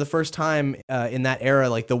see for the first time in that era,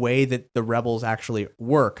 like, the way that the rebels actually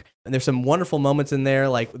work. And there's some wonderful moments in there.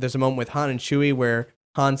 Like, there's a moment with Han and Chewie where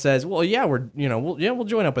Han says, "Well, yeah, we'll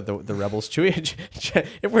join up with the rebels, Chewie.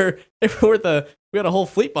 We got a whole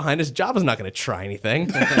fleet behind us. Jabba's not going to try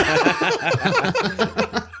anything."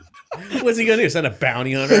 What's he gonna do? Send a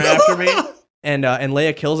bounty hunter after me? And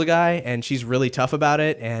Leia kills a guy, and she's really tough about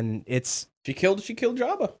it. And she killed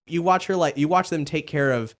Jabba. You watch them take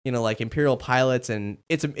care of Imperial pilots, and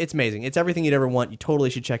it's amazing. It's everything you'd ever want. You totally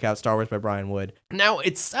should check out Star Wars by Brian Wood. Now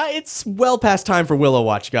it's well past time for Willow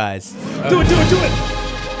Watch, guys. Do it!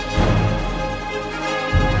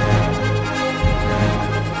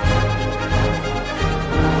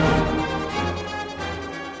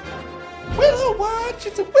 Willow Watch,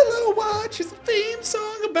 it's a Willow Watch, it's a theme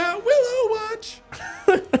song about Willow Watch.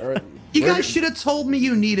 You guys should have told me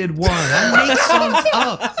you needed one. I make songs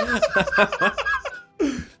up.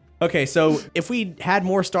 Okay, so if we had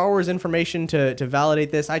more Star Wars information to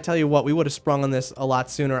validate this, I tell you what, we would have sprung on this a lot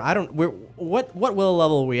sooner. What Willow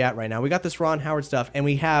level are we at right now? We got this Ron Howard stuff, and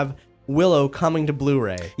we have Willow coming to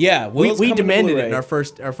Blu-ray. Yeah, we Willow's coming to demanded it Blu-ray.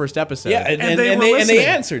 in our first episode. Yeah, and they were they listening.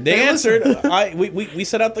 answered. They They answered. listened. We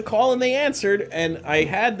set out the call and they answered, and I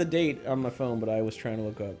had the date on my phone, but I was trying to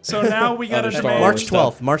look up. So now we got to Other Star demand. Wars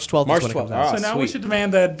March 12th. March is when it 12th. comes out. Ah, So now we sweet. should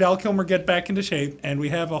demand that Val Kilmer get back into shape, and we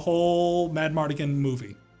have a whole Mad Mardigan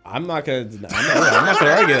movie, I'm not gonna argue that.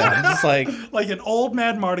 I'm just like an old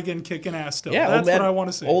Mad Mardigan kicking ass. Still, yeah, that's old what I want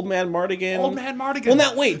to see. Old Man Mardigan. Old Mad Mardigan. Well,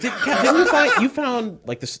 now wait. Didn't you found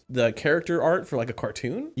like the character art for like a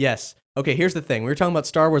cartoon? Yes. Okay, here's the thing. We were talking about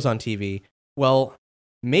Star Wars on TV. Well,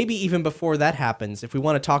 maybe even before that happens, if we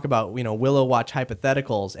want to talk about, Willow Watch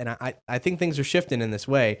hypotheticals, and I think things are shifting in this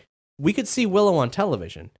way, we could see Willow on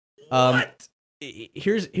television. What?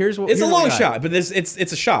 Here's what It's here's a what long we got. shot, but it's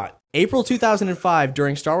a shot. April 2005,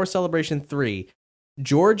 during Star Wars Celebration 3,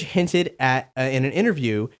 George hinted at in an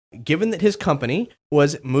interview, given that his company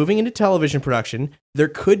was moving into television production, there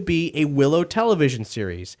could be a Willow television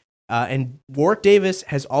series. And Warwick Davis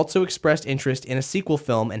has also expressed interest in a sequel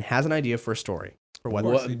film and has an idea for a story. For what?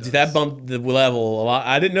 That bumped the level a lot.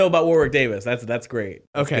 I didn't know about Warwick Davis. That's great.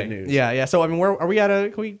 That's Okay. good news. Yeah. So I mean, where are we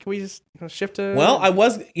at? Can we just shift to? Well, I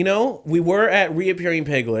was, we were at Reappearing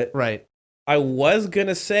Piglet. right. I was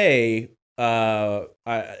gonna say, there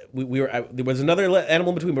was another animal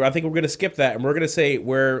in between, but I think we're gonna skip that, and we're gonna say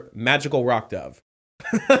we're Magical Rock Dove,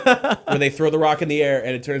 where they throw the rock in the air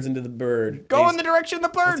and it turns into the bird. Go in the direction the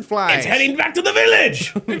bird flies. It's heading back to the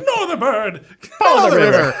village. Ignore the bird. Follow the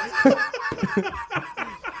river.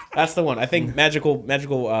 That's the one. I think magical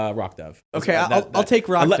Rock Dove. Okay, I'll take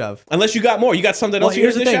Rock Dove. Unless you got more. You got something Well, else you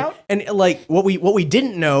here's to the dish thing, out? and like what we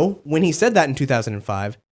didn't know when he said that in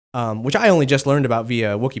 2005, which I only just learned about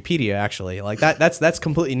via Wikipedia. Actually, like that's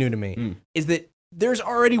completely new to me. Is that there's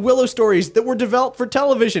already Willow stories that were developed for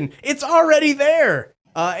television? It's already there.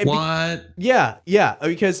 What? Yeah,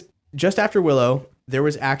 because just after Willow, there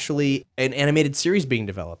was actually an animated series being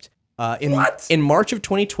developed. In March of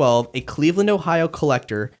 2012, a Cleveland, Ohio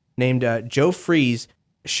collector named Joe Fries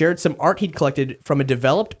shared some art he'd collected from a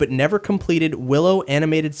developed but never completed Willow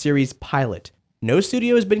animated series pilot. No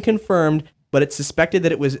studio has been confirmed, but it's suspected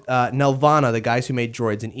that it was Nelvana, the guys who made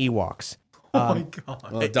droids and Ewoks. Oh my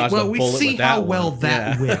god. Dodged Well, a we bullet see with that how one. well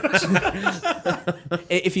that Yeah. went.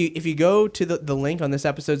 If you go to the link on this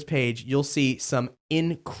episode's page, you'll see some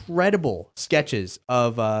incredible sketches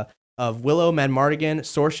of Willow, Mad Mardigan,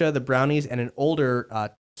 Sorsha, the Brownies, and an older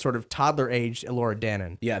sort of toddler-aged Elora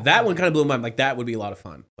Danan. Yeah, that one kind of blew my mind. Like, that would be a lot of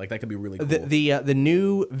fun. Like, that could be really cool. The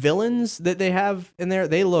new villains that they have in there,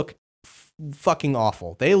 they look fucking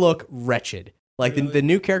awful. They look wretched. Like the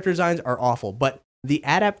new character designs are awful, but the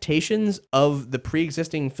adaptations of the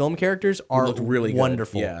pre-existing film characters are look really good.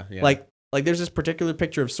 wonderful. Yeah. Like there's this particular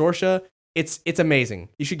picture of Sorsha. It's amazing.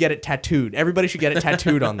 You should get it tattooed. Everybody should get it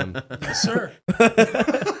tattooed on them. Yes, sir.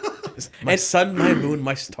 My sun, my moon,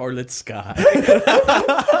 my starlit sky.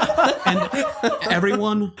 And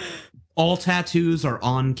everyone, all tattoos are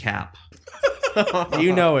on Cap.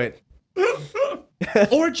 You know it.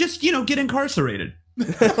 Or just, get incarcerated.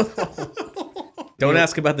 Don't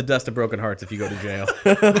ask about the dust of broken hearts if you go to jail.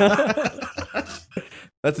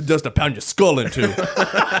 That's the dust to pound your skull into.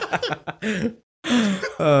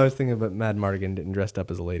 I was thinking about Mad Mardigan getting dressed up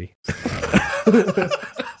as a lady.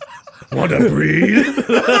 Want to breed?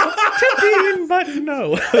 But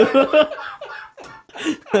no.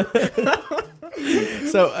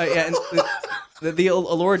 So yeah, and the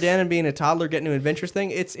Elora Danan being a toddler getting to adventures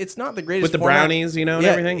thing, it's not the greatest With the format. brownies, and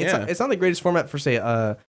everything. It's not the greatest format for say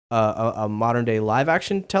a modern day live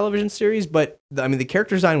action television series, but the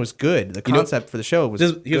character design was good. The concept for the show was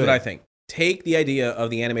Here's good. what I think. Take the idea of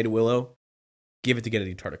the animated Willow, give it to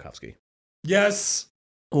Gennady Tartakovsky. Yes.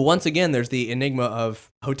 Well, once again, there's the enigma of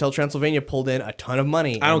Hotel Transylvania pulled in a ton of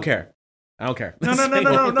money. I don't care. No.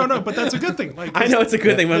 But that's a good thing. Like, I know it's a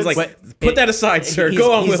good thing, but I was like, put that aside, sir.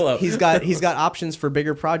 Go on, Willow. He's got options for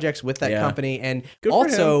bigger projects with that company, and Good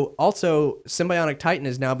for also Symbionic Titan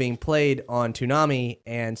is now being played on Toonami,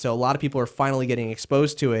 and so a lot of people are finally getting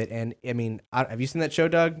exposed to it. And have you seen that show,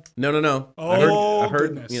 Doug? No. Oh, I've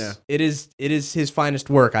heard. goodness. It is his finest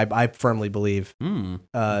work. I firmly believe.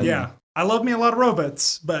 Yeah. I love me a lot of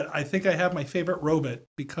robots, but I think I have my favorite robot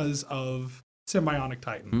because of Symbionic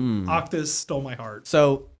Titan. Octus stole my heart.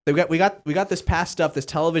 So we got this past stuff, this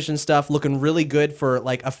television stuff, looking really good for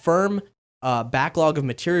like a firm backlog of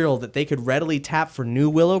material that they could readily tap for new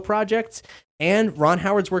Willow projects. And Ron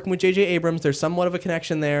Howard's working with J.J. Abrams. There's somewhat of a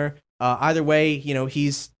connection there. Either way,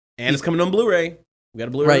 he's It's coming on Blu-ray. We got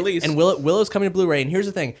a Blu-ray right. release. And Willow's coming to Blu-ray. And here's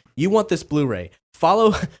the thing: you want this Blu-ray?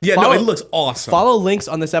 Follow. It looks awesome. Follow links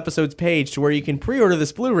on this episode's page to where you can pre-order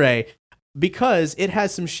this Blu-ray because it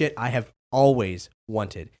has some shit I have always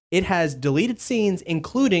wanted. It has deleted scenes,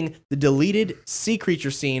 including the deleted sea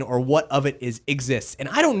creature scene, or what of it exists. And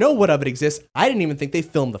I don't know what of it exists. I didn't even think they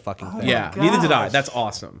filmed the fucking thing. Yeah, neither did I. That's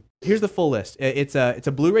awesome. Here's the full list. It's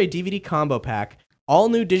a Blu-ray DVD combo pack, all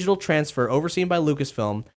new digital transfer overseen by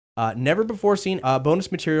Lucasfilm, never before seen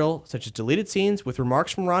bonus material such as deleted scenes with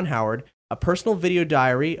remarks from Ron Howard, a personal video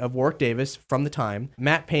diary of Warwick Davis from the time,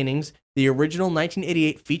 matte paintings, the original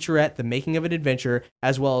 1988 featurette, The Making of an Adventure,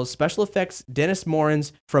 as well as special effects Dennis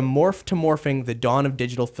Morin's From Morph to Morphing, The Dawn of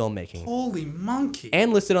Digital Filmmaking. Holy monkey.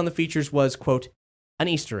 And listed on the features was, quote, an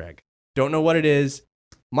Easter egg. Don't know what it is.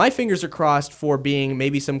 My fingers are crossed for being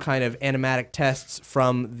maybe some kind of animatic tests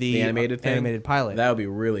from the animated pilot. That would be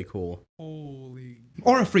really cool. Holy.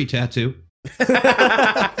 Or a free tattoo.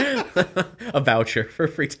 A voucher for a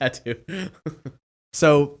free tattoo.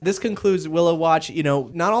 So this concludes Willow Watch. You know,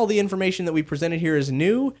 not all the information that we presented here is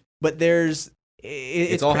new, but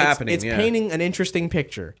it's all happening. It's painting an interesting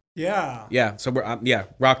picture. Yeah. Yeah. So we're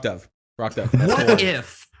Rock Dove. Rock Dove. What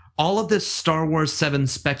if all of this Star Wars 7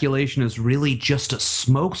 speculation is really just a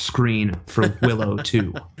smokescreen for Willow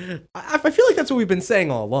 2? I feel like that's what we've been saying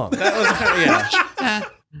all along. That was kind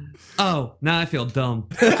of, Oh, now I feel dumb.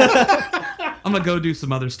 I'm gonna go do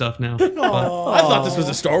some other stuff now. I thought this was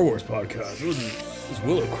a Star Wars podcast. It was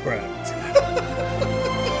Willow crap.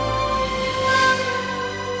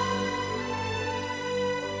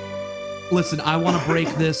 Listen, I want to break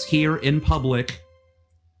this here in public.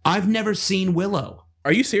 I've never seen Willow.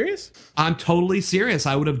 Are you serious? I'm totally serious.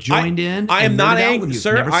 I would have joined in. I am and not nerded out angry, with you.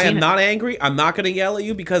 sir. Never I seen am it. not angry. I'm not going to yell at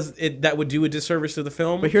you because that would do a disservice to the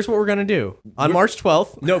film. But here's what we're going to do. On March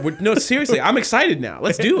 12th. No, seriously. I'm excited now.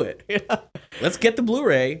 Let's do it. Let's get the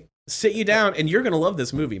Blu-ray, sit you down, and you're going to love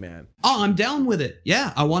this movie, man. Oh, I'm down with it.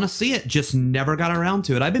 Yeah, I want to see it. Just never got around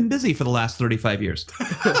to it. I've been busy for the last 35 years.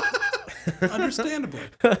 Understandably.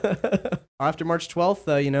 After March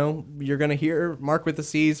 12th, you're going to hear Mark with the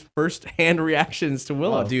C's first-hand reactions to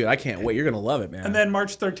Willow. Oh, dude, I can't wait. You're going to love it, man. And then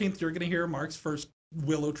March 13th, you're going to hear Mark's first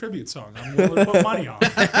Willow tribute song. I'm willing to put money on.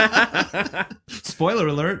 Spoiler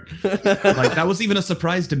alert. Like, that was even a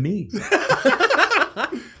surprise to me.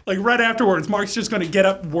 Like, right afterwards, Mark's just going to get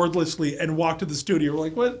up wordlessly and walk to the studio. We're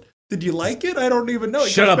like, what? Did you like it? I don't even know.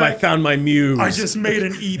 Shut up, I found my muse. I just made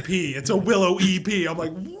an EP. It's a Willow EP. I'm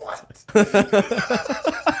like, what?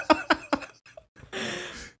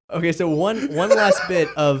 Okay, so one last bit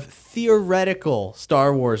of theoretical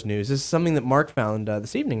Star Wars news. This is something that Mark found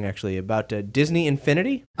this evening, actually, about Disney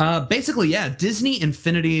Infinity. Basically, yeah, Disney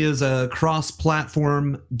Infinity is a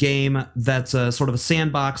cross-platform game that's a sort of a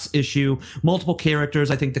sandbox issue. Multiple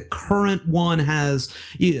characters. I think the current one has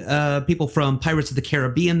people from Pirates of the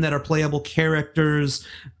Caribbean that are playable characters.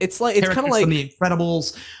 It's kind of like from The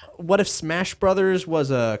Incredibles. What if Smash Brothers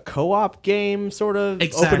was a co-op game, sort of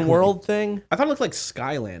Exactly. open world thing? I thought it looked like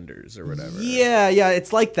Skylanders or whatever. Yeah,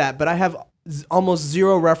 it's like that, but I have almost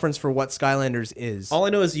zero reference for what Skylanders is. All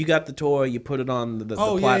I know is you got the toy, you put it on the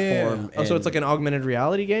platform. Oh, so it's like an augmented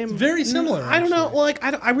reality game? Very similar. I don't know. Well, like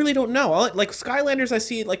I really don't know. Like Skylanders, I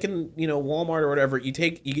see like in Walmart or whatever.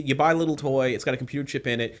 You buy a little toy. It's got a computer chip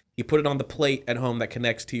in it. You put it on the plate at home that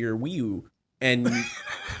connects to your Wii U, and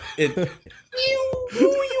it.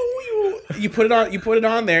 You put it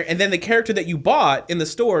on there, and then the character that you bought in the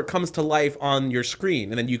store comes to life on your screen,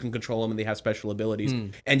 and then you can control them, and they have special abilities,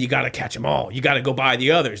 and you gotta catch them all. You gotta go buy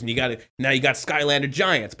the others, and now you got Skylander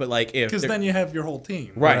Giants, but like because then you have your whole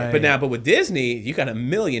team, right? But with Disney, you got a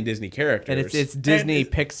million Disney characters, and it's Disney,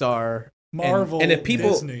 Pixar. Marvel, and if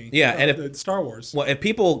people, Disney, and Star Wars. Well, if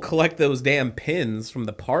people collect those damn pins from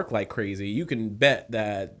the park like crazy, you can bet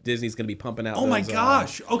that Disney's going to be pumping out. Oh my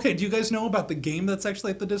gosh! Okay, do you guys know about the game that's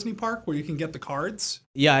actually at the Disney park where you can get the cards?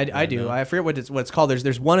 Yeah, I do. I forget what it's called.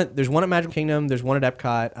 There's one at Magical Kingdom. There's one at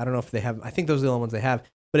Epcot. I don't know if they have. I think those are the only ones they have.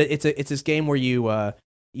 But it's this game where you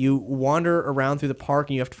wander around through the park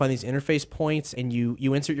and you have to find these interface points, and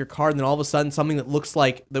you insert your card, and then all of a sudden something that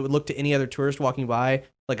would look to any other tourist walking by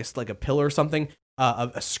like a pillar or something,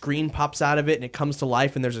 a screen pops out of it and it comes to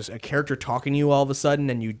life, and there's a character talking to you all of a sudden,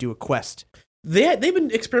 and you do a quest. They've been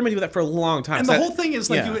experimenting with that for a long time. And the whole thing is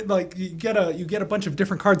you get a bunch of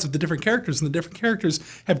different cards of the different characters, and the different characters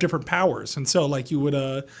have different powers. And so like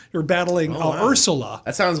you're battling Ursula.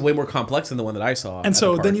 That sounds way more complex than the one that I saw. And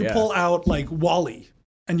so then you pull out like Wally.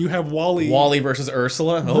 And you have Wally versus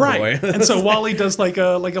Ursula. Oh right. boy! And so Wally does like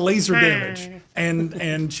a laser damage,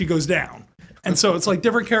 and she goes down. And so it's like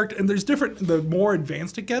different character, and there's different. The more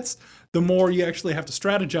advanced it gets, the more you actually have to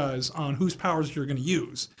strategize on whose powers you're going to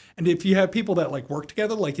use. And if you have people that like work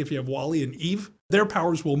together, like if you have Wally and Eve, their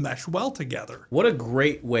powers will mesh well together. What a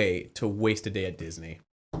great way to waste a day at Disney.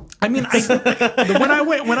 I mean, when I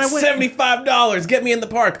went, $75. Get me in the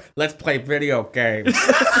park. Let's play video games.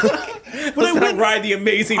 Let's not ride the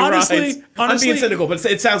amazing rides. I'm being cynical, but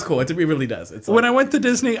it sounds cool. It really does. It's when I went to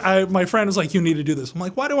Disney, my friend was like, "You need to do this." I'm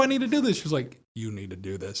like, "Why do I need to do this?" She's like, "You need to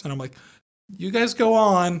do this," and I'm like, "You guys go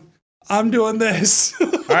on. I'm doing this." all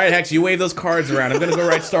right, Hex, you wave those cards around. I'm gonna go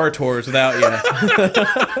ride Star Tours without you.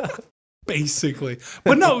 Basically,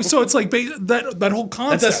 but no. So it's like that whole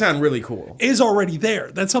concept. That does sound really cool. Is already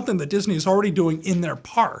there. That's something that Disney is already doing in their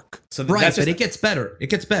park. So Right, but it gets better. It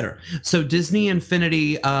gets better. So Disney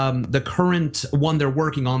Infinity, the current one they're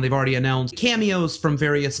working on, they've already announced cameos from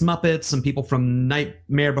various Muppets and people from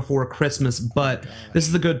Nightmare Before Christmas, but this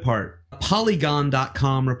is the good part.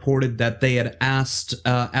 Polygon.com reported that they had asked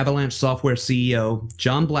Avalanche Software CEO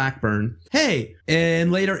John Blackburn, hey,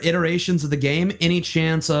 in later iterations of the game, any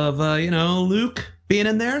chance of, Luke being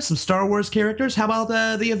in there, some Star Wars characters? How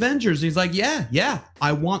about the Avengers? He's like, yeah,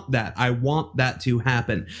 I want that. I want that to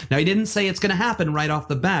happen. Now, he didn't say it's going to happen right off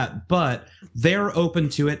the bat, but they're open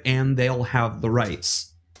to it and they'll have the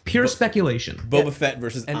rights. Pure speculation. Boba Fett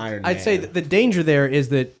versus And Iron Man. I'd say that the danger there is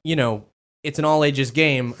that, it's an all-ages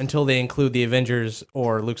game until they include the Avengers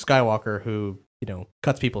or Luke Skywalker, who,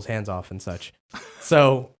 cuts people's hands off and such.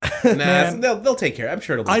 So, they'll take care. I'm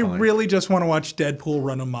sure it'll be I fine. really just want to watch Deadpool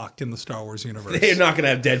run amok in the Star Wars universe. They're not going to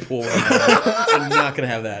have Deadpool. They're not going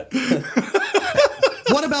to have that.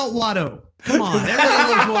 What about Watto? Come on,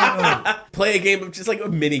 everybody loves Watto. Play a game of just like a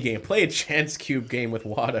mini game. Play a chance cube game with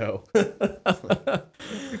Watto.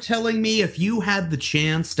 You're telling me if you had the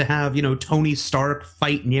chance to have, Tony Stark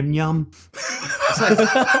fight Nim Yum?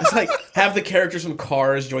 It's like have the characters from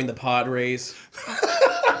Cars join the pod race.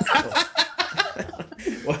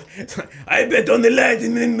 I bet on the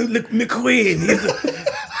Lightning McQueen.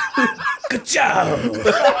 Good job.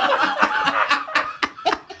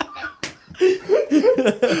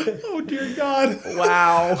 Oh dear God!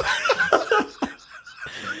 wow.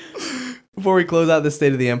 Before we close out the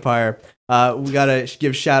State of the Empire, we got to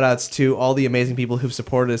give shout-outs to all the amazing people who've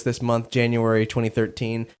supported us this month, January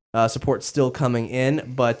 2013. Support's still coming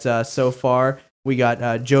in, but so far, we got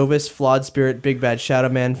Jovis, Flawed Spirit, Big Bad Shadow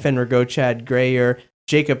Man, Fenrir Gochad, Grayer,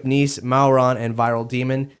 Jacob Neese, Mauron, and Viral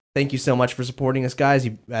Demon. Thank you so much for supporting us, guys.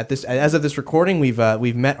 As of this recording, we've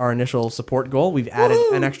met our initial support goal. We've added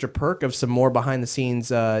an extra perk of some more behind-the-scenes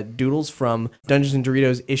doodles from Dungeons and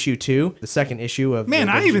Doritos issue 2, the second issue of. Man,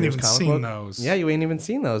 the I Dungeons haven't and even Doritos comic seen book. those. Yeah, you ain't even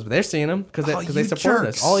seen those, but they're seeing them because they you support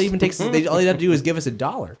jerks. us. All it even takes is all you have to do is give us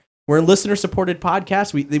 $1. We're a listener-supported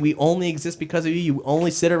podcast. We only exist because of you. You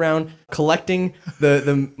only sit around collecting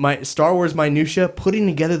my Star Wars minutia, putting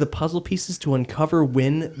together the puzzle pieces to uncover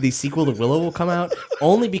when the sequel to Willow will come out.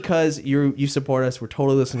 Only because you support us. We're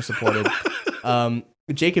totally listener-supported.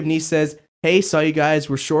 Jacob Neese says, hey, saw you guys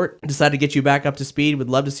were short. Decided to get you back up to speed.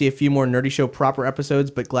 Would love to see a few more Nerdy Show proper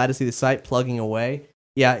episodes, but glad to see the site plugging away.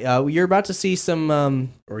 Yeah, you're about to see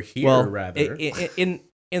some... rather.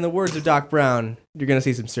 In the words of Doc Brown, you're going to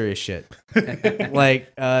see some serious shit. Very,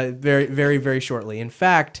 very, very shortly. In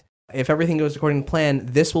fact, if everything goes according to plan,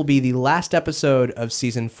 this will be the last episode of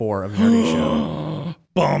Season 4 of Nerdy Show.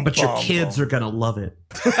 But your kids are going to love it.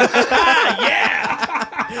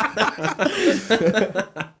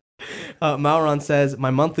 Mauron says,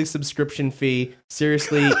 my monthly subscription fee,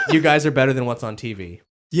 seriously, you guys are better than what's on TV.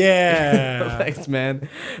 Yeah. Thanks, man.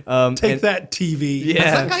 Take that, TV. Yeah.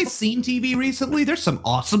 Has that guy seen TV recently? There's some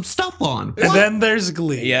awesome stuff on. And then there's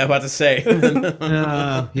Glee. Yeah, about to say.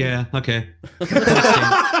 Yeah, okay.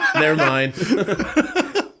 Never mind.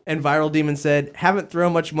 And Viral Demon said, haven't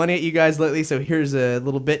thrown much money at you guys lately, so here's a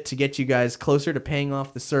little bit to get you guys closer to paying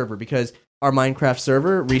off the server, because our Minecraft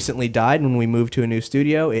server recently died when we moved to a new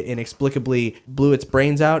studio. It inexplicably blew its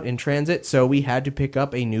brains out in transit, so we had to pick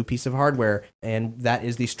up a new piece of hardware, and that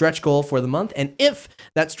is the stretch goal for the month. And if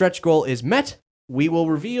that stretch goal is met, we will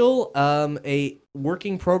reveal a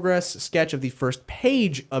working progress sketch of the first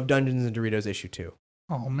page of Dungeons and Doritos issue 2.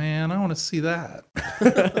 Oh man, I want to see that.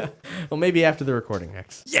 Well, maybe after the recording,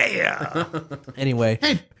 X. Yeah. Anyway,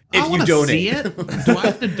 Hey, If I you wanna donate. see it. Do I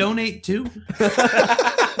have to donate too?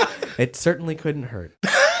 it certainly couldn't hurt.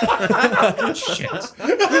 Shit.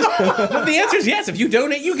 The answer is yes. If you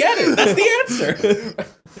donate, you get it. That's the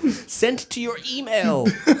answer. Sent to your email.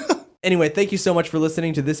 Anyway, thank you so much for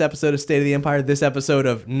listening to this episode of State of the Empire, this episode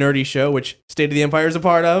of Nerdy Show, which State of the Empire is a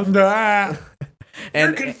part of.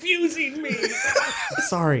 You're confusing me.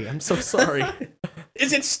 Sorry, I'm so sorry.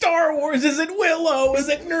 Is it Star Wars? Is it Willow? Is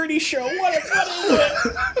it Nerdy Show? What is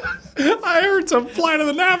it? I heard some Flight of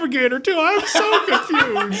the Navigator too. I'm so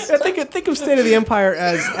confused. Think of State of the Empire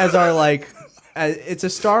as our It's a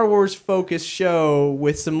Star Wars focused show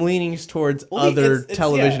with some leanings towards other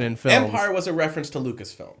television and films. Empire was a reference to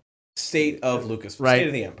Lucasfilm. State of Lucasfilm. Right. State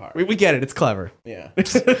of the Empire. We get it. It's clever. Yeah.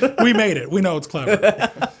 We made it. We know it's clever.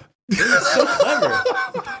 It's so clever.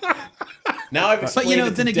 Now I've explained But, it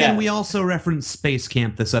to then again, death. we also referenced Space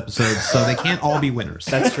Camp this episode, so they can't all be winners.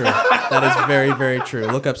 That's true. That is very, very true.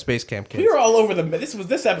 Look up Space Camp Kids. We were all over the.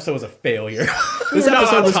 This episode was a failure. This We're not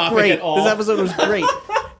episode on was topic great. at all. This episode was great.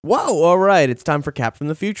 Whoa! All right, it's time for Cap from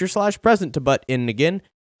the Future / present to butt in again.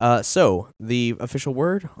 So the official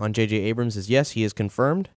word on J.J. Abrams is yes, he is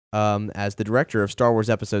confirmed as the director of Star Wars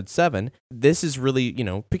Episode 7. This is really,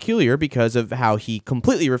 peculiar because of how he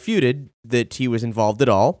completely refuted that he was involved at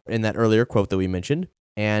all in that earlier quote that we mentioned.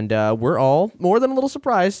 And we're all more than a little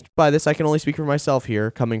surprised by this. I can only speak for myself here,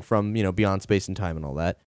 coming from, beyond space and time and all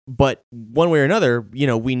that. But one way or another,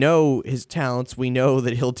 we know his talents. We know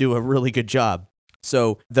that he'll do a really good job.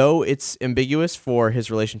 So though it's ambiguous for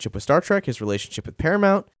his relationship with Star Trek, his relationship with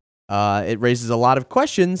Paramount, it raises a lot of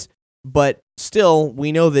questions. But still,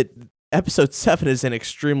 we know that Episode 7 is in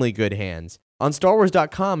extremely good hands. On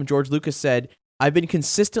StarWars.com, George Lucas said, "I've been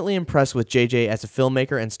consistently impressed with JJ as a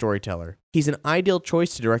filmmaker and storyteller. He's an ideal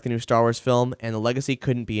choice to direct the new Star Wars film, and the legacy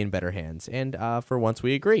couldn't be in better hands." And for once,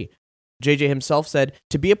 we agree. JJ himself said,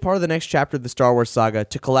 "To be a part of the next chapter of the Star Wars saga,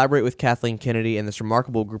 to collaborate with Kathleen Kennedy and this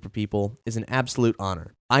remarkable group of people is an absolute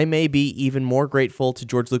honor. I may be even more grateful to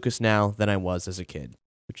George Lucas now than I was as a kid,"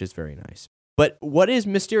 which is very nice. But what is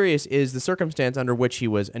mysterious is the circumstance under which he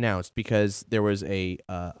was announced, because there was a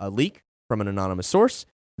leak from an anonymous source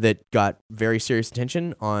that got very serious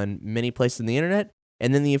attention on many places in the internet,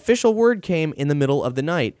 and then the official word came in the middle of the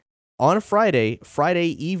night. On a Friday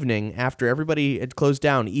evening, after everybody had closed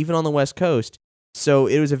down, even on the West Coast. So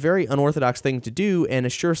it was a very unorthodox thing to do, and a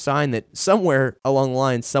sure sign that somewhere along the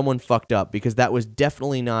line someone fucked up, because that was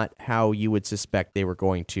definitely not how you would suspect they were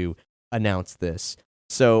going to announce this.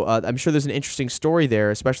 So I'm sure there's an interesting story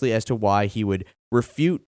there, especially as to why he would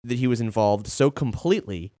refute that he was involved so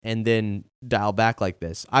completely and then dial back like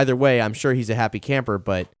this. Either way, I'm sure he's a happy camper,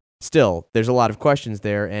 but still, there's a lot of questions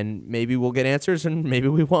there, and maybe we'll get answers and maybe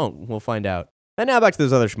we won't. We'll find out. And now back to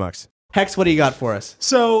those other schmucks. Hex, what do you got for us?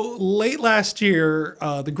 So late last year,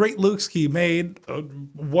 the great Lukeski made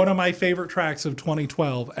one of my favorite tracks of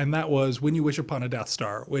 2012, and that was When You Wish Upon a Death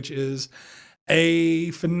Star, which is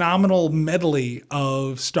a phenomenal medley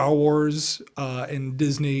of Star Wars and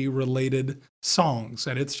Disney related songs.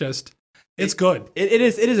 And it's good. It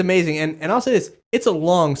is amazing. And I'll say this, it's a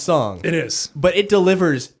long song. It is. But it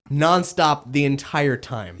delivers nonstop the entire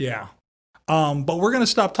time. Yeah. But we're going to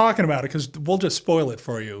stop talking about it because we'll just spoil it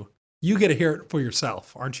for you. You get to hear it for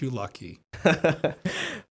yourself. Aren't you lucky?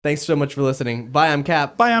 Thanks so much for listening. Bye, I'm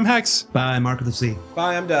Cap. Bye, I'm Hex. Bye, Mark of the Sea.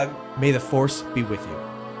 Bye, I'm Doug. May the Force be with you.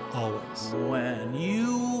 Always. When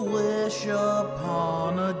you wish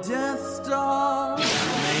upon a Death Star,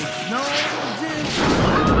 makes no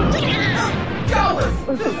difference.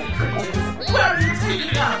 Where are you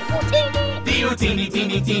taking us? The teeny,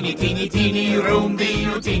 teeny, teeny, teeny, teeny room.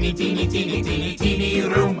 The teeny, teeny, teeny, teeny, teeny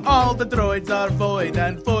room. All the droids are void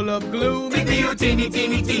and full of gloom. The teeny,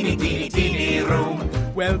 teeny, teeny, teeny, teeny room.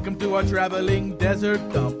 Welcome to our traveling desert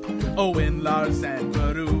dump. Owen, Lars, and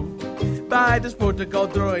Maru. Buy this protocol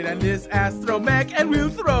droid and this astromech, and we'll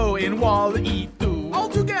throw in Wall-E2. All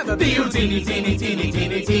together, the teeny, teeny, teeny,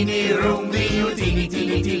 teeny, teeny room. The teeny,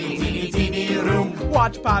 teeny, teeny, teeny, teeny room.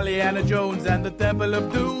 Watch Pollyanna Jones and the Temple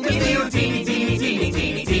of Doom. The teeny, teeny, teeny,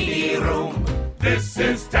 teeny, teeny room. This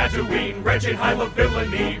is Tatooine, wretched hive of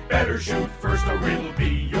villainy. Better shoot first or it'll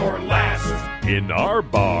be your last. In our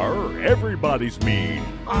bar, everybody's mean.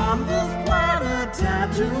 On this planet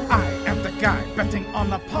Tatooine, I am the guy betting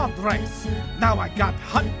on a pod race. Now I got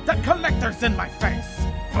the collectors in my face.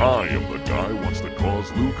 I am the guy who wants to cause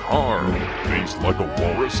Luke harm. Faced like a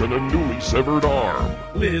walrus and a newly severed arm.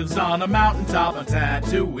 Lives on a mountaintop on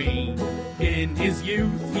Tatooine. In his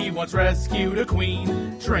youth, he once rescued a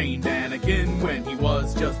queen. Trained Anakin when he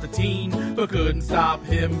was just a teen, but couldn't stop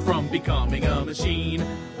him from becoming a machine.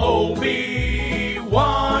 Obi-Wan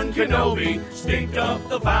Kenobi, stink up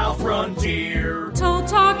the foul frontier. Told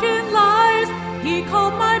talking lies, he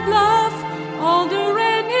called my bluff.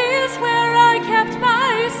 Alderaan is where I kept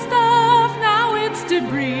my stuff. Now it's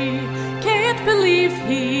debris, can't believe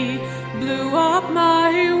he blew up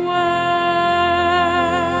my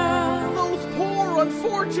world. Those poor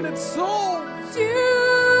unfortunate souls.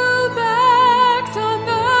 Dewbacks on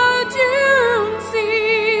the dune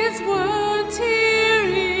seas were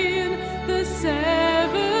tearing the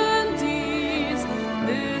 70s.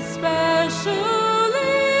 This special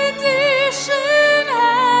edition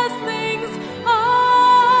has things I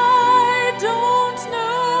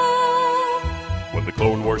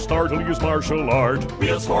for startliest martial art.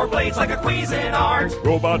 Wields 4 blades like a Cuisinart.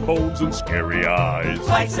 Robot bones and scary eyes.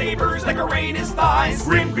 Lightsabers that rain his thighs.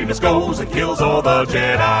 Grim Grievous goes and kills all the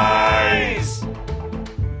Jedis.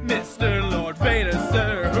 Mr. Lord Vader,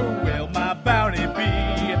 sir, who will my bounty be?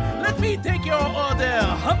 Let me take your order,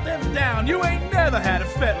 hunt them down. You ain't never had a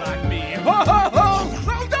fet like me. Ho, ho, ho!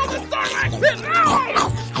 Oh, don't start like this!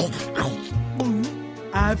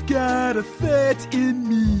 I've got a fet in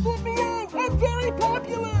me. I'm very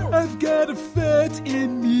popular. I've got a fet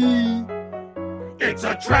in me. It's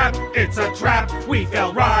a trap, it's a trap. We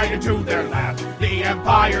fell right into their lap. The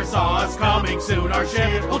Empire saw us coming soon. Our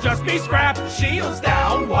ship will just be scrapped. Shields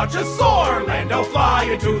down, watch us soar. Lando fly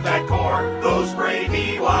into that core. Those brave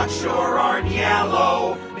Ewoks sure aren't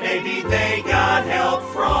yellow. Maybe they got help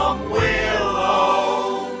from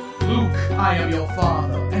Willow. Luke, I am your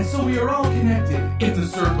father, and so we are all connected in the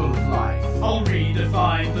circle of life. I'll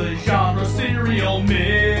redefine the genre serial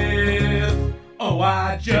myth. Oh,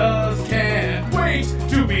 I just can't wait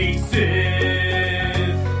to be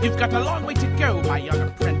Sith. You've got a long way to go, my young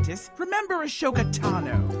apprentice. Remember Ashoka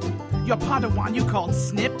Tano, your Padawan you called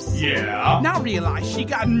Snips? Yeah? Now realize she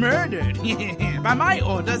got murdered by my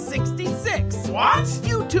order 66. What?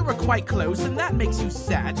 You two are quite close, and that makes you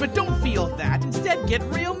sad. But don't feel that. Instead, get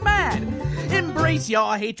real mad. Embrace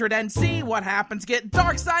your hatred and see what happens. Get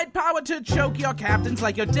dark side power to choke your captains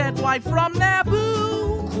like your dead wife from Naboo.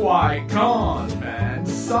 Qui-Gon, man.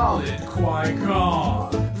 Solid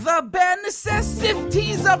Qui-Gon. The bare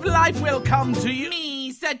necessities of life will come to you.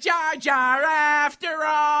 Me, Sir Jar Jar, after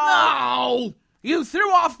all. No! You threw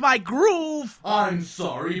off my groove. I'm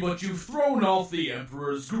sorry, but you've thrown off the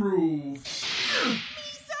Emperor's groove.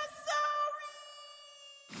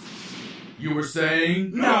 You were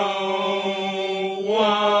saying? No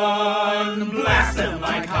one blast them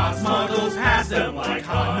like hot, smuggles past them like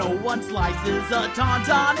hot. No one slices a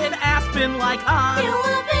tauntaun in Aspen like Han. He'll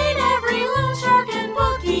evade every loan shark and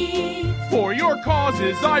Wookiee. For your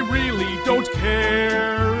causes, I really don't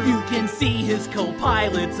care. You can see his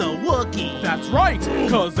co-pilot's a Wookiee. That's right,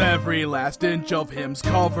 cause every last inch of him's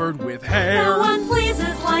covered with hair. No one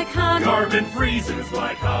pleases like Han. Carbon freezes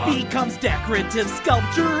like hot. Becomes decorative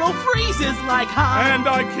sculptural freezes like Han. And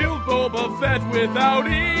I killed Boba Fett without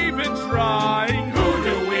even trying. Who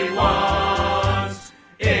do we want?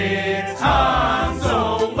 It's Han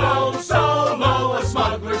Solo, Solo, a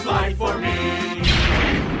smuggler's life for me.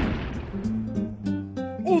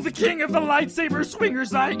 Oh, the king of the lightsaber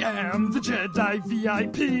swingers, I am the Jedi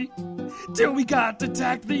VIP. Till we got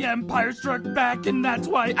attacked, the Empire struck back, and that's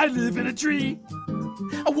why I live in a tree.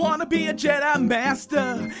 I wanna be a Jedi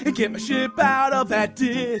Master and get my ship out of that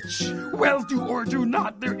ditch. Well, do or do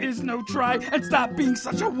not, there is no try, and stop being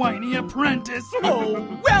such a whiny apprentice. Oh,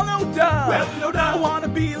 well, no duh. Well, no duh. I wanna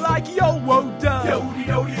be like Yoda.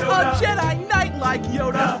 Yoda. A Jedi Knight like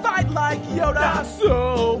Yoda. Fight like Yoda.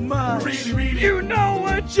 So much. Really. You know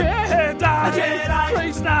a Jedi. A Jedi.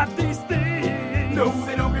 Praise not these things. No,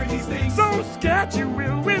 they don't hear these things. So scat you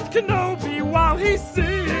will with Kenobi while he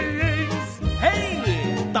sings. Hey!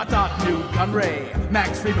 Dot new Gunray,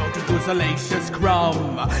 Max Remote and Boozalacious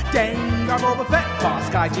Crumb, Dengar Boba Fett, Boss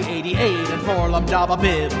Guy G88, and Forlum Dabba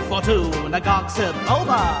Bib, Fortuna Goxib,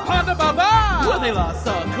 Oba, Honda Baba, Withila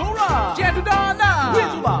Sakura, Jantudana,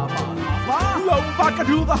 Wizula Mothma, Lovaka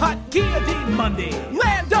do the Hot, Kia D Monday,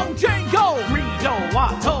 Lando Jango, Rido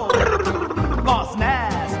Watto, Boss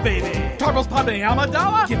Nass, baby, Tarbos Padme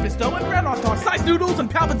Amidala, Kid Fisto and Grand Moff Size Noodles and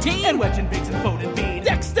Palpatine, and Wedge and Biggs and Foden Bean,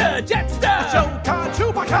 Dexter, Jetster, Shokan,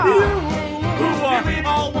 Chewbacca, who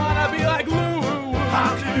all wanna be like Lou,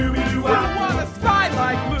 How can you be Lou? who wanna spy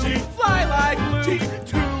like Lou, fly like Lou,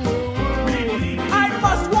 too. I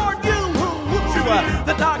must warn you,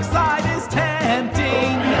 the dark side is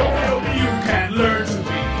tempting. You can learn to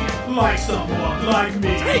be like someone like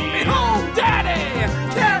me. Take me home, Daddy!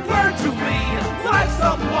 Can't learn to be like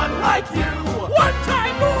someone like you. One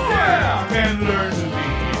time more! Yeah, can learn to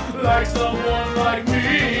be like someone like me.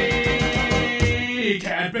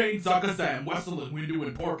 Cad Bane, Sokka Sam, Wessel and Windu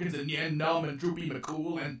and Porkins and Yen Num and Droopy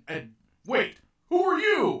McCool and wait, who are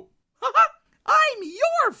you? I'm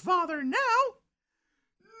your father now.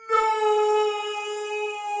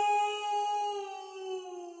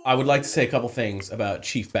 I would like to say a couple things about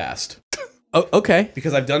Chief Bast Oh, okay.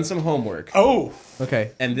 because I've done some homework. Oh,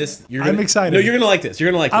 Okay. And this, I'm excited. No, you're gonna like this.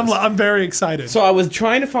 You're gonna like this. I'm very excited. So I was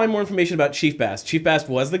trying to find more information about Chief Bast. Chief Bast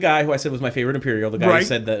was the guy who I said was my favorite Imperial. The guy who Right.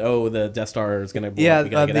 said that the Death Star is gonna blow Yeah, up. We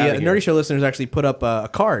gotta get out of the here. Nerdy Show listeners actually put up a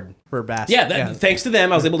card for Bass. Yeah, thanks to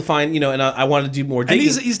them, I was able to find, and I wanted to do more and digging.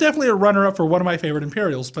 he's definitely a runner-up for one of my favorite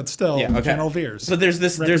Imperials, but still, Yeah, okay. General Veers. So there's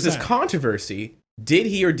this Represent. controversy Did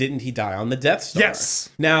he or didn't he die on the Death Star? Yes.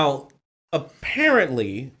 Now,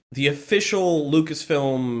 apparently, the official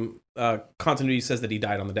Lucasfilm continuity says that he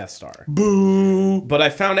died on the Death Star. Boo. But I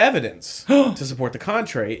found evidence to support the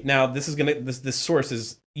contrary. Now, this source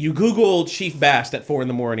is, you Google Chief Bast at 4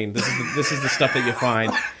 a.m. This is the stuff that you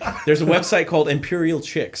find. There's a website called Imperial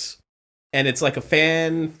Chicks, and it's like a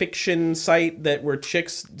fan fiction site where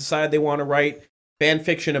chicks decide they want to write fan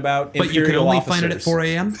fiction about Imperial But you can only officers. find it at 4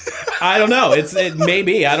 a.m.? I don't know. It may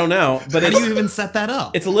be. I don't know. But How do you even set that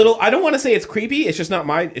up? It's a little. I don't want to say it's creepy. It's just not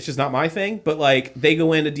my thing. But like they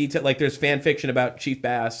go into detail. Like there's fan fiction about Chief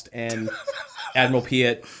Bast and Admiral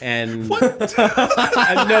Piet and.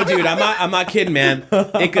 No, dude. I'm not kidding, man.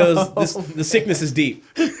 It goes. The sickness is deep.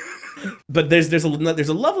 But there's a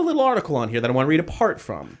lovely little article on here that I want to read a part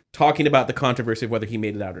from, talking about the controversy of whether he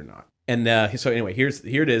made it out or not. And so anyway, here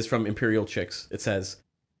it is from Imperial Chicks. It says,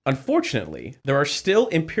 unfortunately, there are still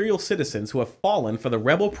Imperial citizens who have fallen for the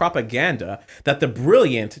rebel propaganda that the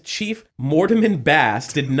brilliant Chief Mortimer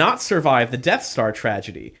Bast did not survive the Death Star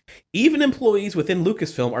tragedy. Even employees within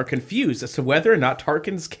Lucasfilm are confused as to whether or not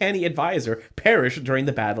Tarkin's canny advisor perished during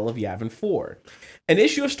the Battle of Yavin 4. An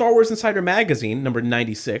issue of Star Wars Insider magazine, number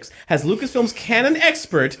 96, has Lucasfilm's canon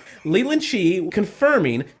expert, Leland Chee,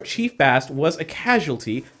 confirming Chief Bast was a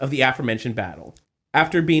casualty of the aforementioned battle.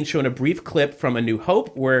 After being shown a brief clip from A New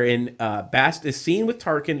Hope, wherein Bast is seen with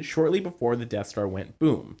Tarkin shortly before the Death Star went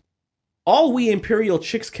boom. All we Imperial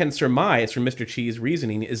Chicks can surmise from Mr. Chee's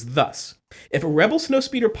reasoning is thus. If a rebel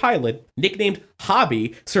snowspeeder pilot, nicknamed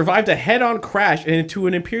Hobby, survived a head-on crash into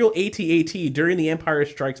an Imperial AT-AT during The Empire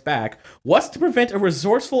Strikes Back, what's to prevent a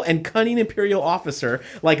resourceful and cunning Imperial officer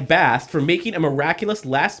like Bast from making a miraculous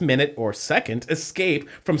last-minute or second escape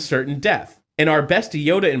from certain death? In our best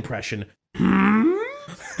Yoda impression,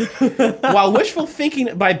 While wishful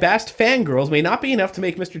thinking by Bast fangirls may not be enough to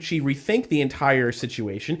make Mr. Chee rethink the entire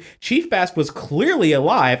situation, Chief Bast was clearly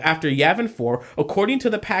alive after Yavin 4, according to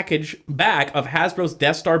the package back of Hasbro's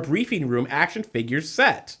Death Star briefing room action figure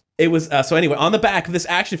set. It was, so anyway, on the back of this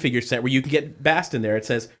action figure set where you can get Bast in there, it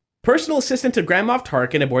says, personal assistant to Grand Moff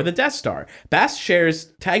Tarkin aboard the Death Star. Bast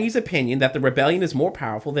shares Taggy's opinion that the rebellion is more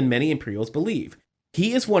powerful than many Imperials believe.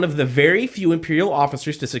 He is one of the very few Imperial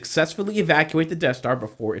officers to successfully evacuate the Death Star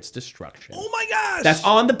before its destruction. Oh my gosh! That's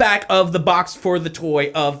on the back of the box for the toy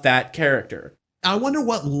of that character. I wonder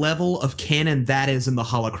what level of canon that is in the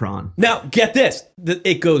holocron. Now, get this.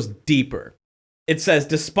 It goes deeper. It says,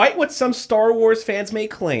 despite what some Star Wars fans may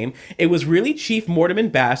claim, it was really Chief Mortimer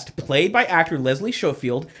Bast, played by actor Leslie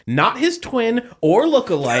Schofield, not his twin or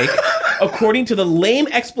lookalike, according to the lame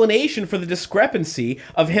explanation for the discrepancy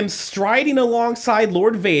of him striding alongside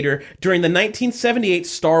Lord Vader during the 1978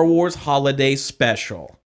 Star Wars Holiday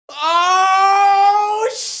Special. Oh,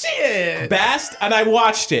 shit! Bast, and I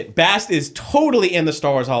watched it, Bast is totally in the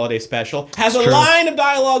Star Wars Holiday Special, has a line of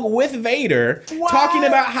dialogue with Vader talking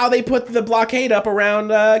about how they put the blockade up around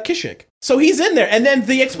Kashyyyk. So he's in there, and then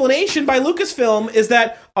the explanation by Lucasfilm is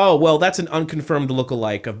that, oh, well, that's an unconfirmed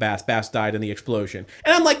lookalike of Bast. Bast died in the explosion.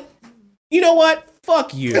 And I'm like, you know what?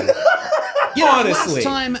 Fuck you. Honestly. Last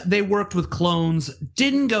time they worked with clones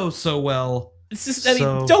didn't go so well. It's just, I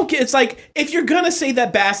mean, it's like, if you're gonna say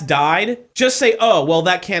that Bast died, just say, oh, well,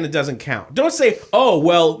 that canon doesn't count. Don't say, oh,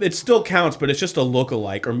 well, it still counts, but it's just a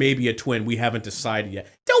lookalike, or maybe a twin, we haven't decided yet.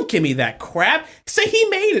 Don't give me that crap. Say he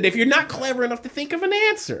made it if you're not clever enough to think of an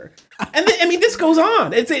answer. And then, I mean, this goes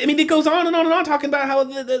on. It goes on and on and on, talking about how,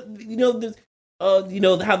 how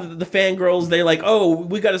the fangirls, they're like, oh,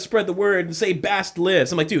 we gotta spread the word and say Bast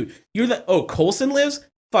lives. I'm like, dude, Coulson lives?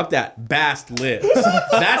 Fuck that. Bast lives.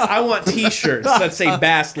 I want t-shirts that say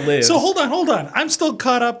Bast lives. So hold on. I'm still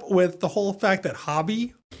caught up with the whole fact that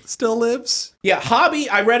Hobby still lives. Yeah, Hobby,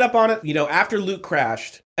 I read up on it, after Luke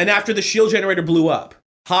crashed and after the shield generator blew up,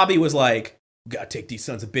 Hobby was like, gotta take these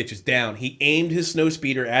sons of bitches down. He aimed his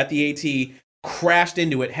snowspeeder at the AT, crashed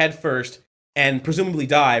into it head first, and presumably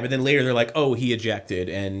died, but then later they're like, oh, he ejected,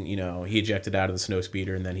 and, he ejected out of the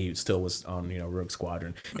snowspeeder, and then he still was on, Rogue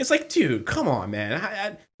Squadron. It's like, dude, come on,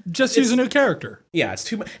 man. Just use a new character. Yeah, it's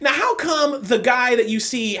too much. Now, how come the guy that you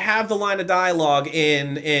see have the line of dialogue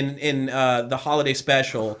in the holiday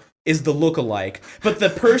special is the lookalike, but the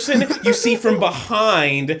person you see from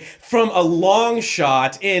behind, from a long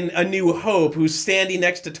shot in A New Hope, who's standing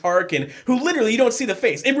next to Tarkin, who literally you don't see the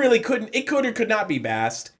face. It could or could not be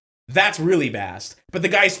Bast. That's really Bast. But the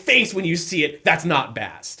guy's face, when you see it, that's not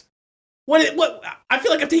Bast. What? I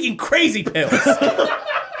feel like I'm taking crazy pills.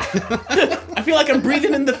 I feel like I'm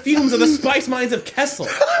breathing in the fumes of the spice mines of Kessel.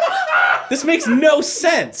 This makes no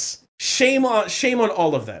sense. Shame on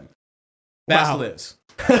all of them. Bast lives.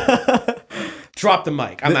 Drop the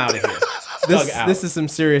mic. I'm out of here. This is some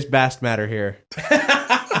serious Bast matter here.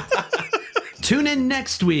 Tune in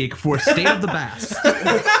next week for State of the Bass.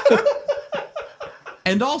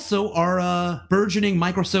 And also our burgeoning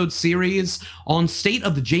microsode series on State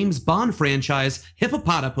of the James Bond franchise,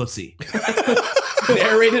 Hippopotapussy.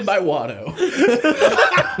 Narrated by Watto.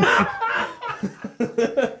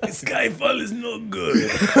 Skyfall is no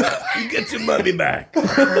good. You get your money back.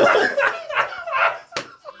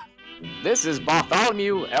 This is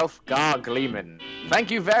Bartholomew Elfgar Gleeman.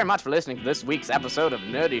 Thank you very much for listening to this week's episode of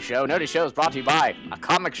Nerdy Show. Nerdy Show is brought to you by a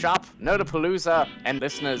comic shop, Nerdapalooza, and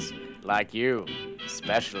listeners like you.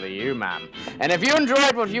 Especially you, ma'am. And if you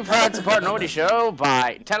enjoyed what you've heard, support Nerdy Show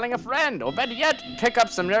by telling a friend, or better yet, pick up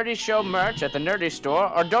some Nerdy Show merch at the Nerdy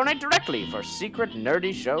Store, or donate directly for secret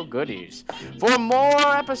Nerdy Show goodies. For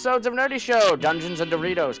more episodes of Nerdy Show, Dungeons and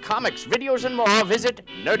Doritos, comics, videos, and more, visit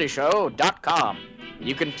nerdyshow.com.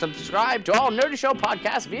 You can subscribe to all Nerdy Show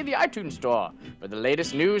podcasts via the iTunes Store. For the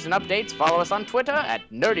latest news and updates, follow us on Twitter at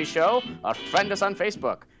Nerdy Show, or friend us on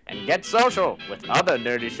Facebook. And get social with other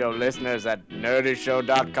Nerdy Show listeners at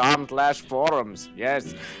nerdyshow.com/forums.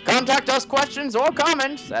 Yes, contact us questions or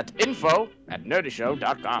comments at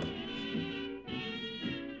info@nerdyshow.com.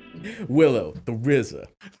 Willow, the RZA.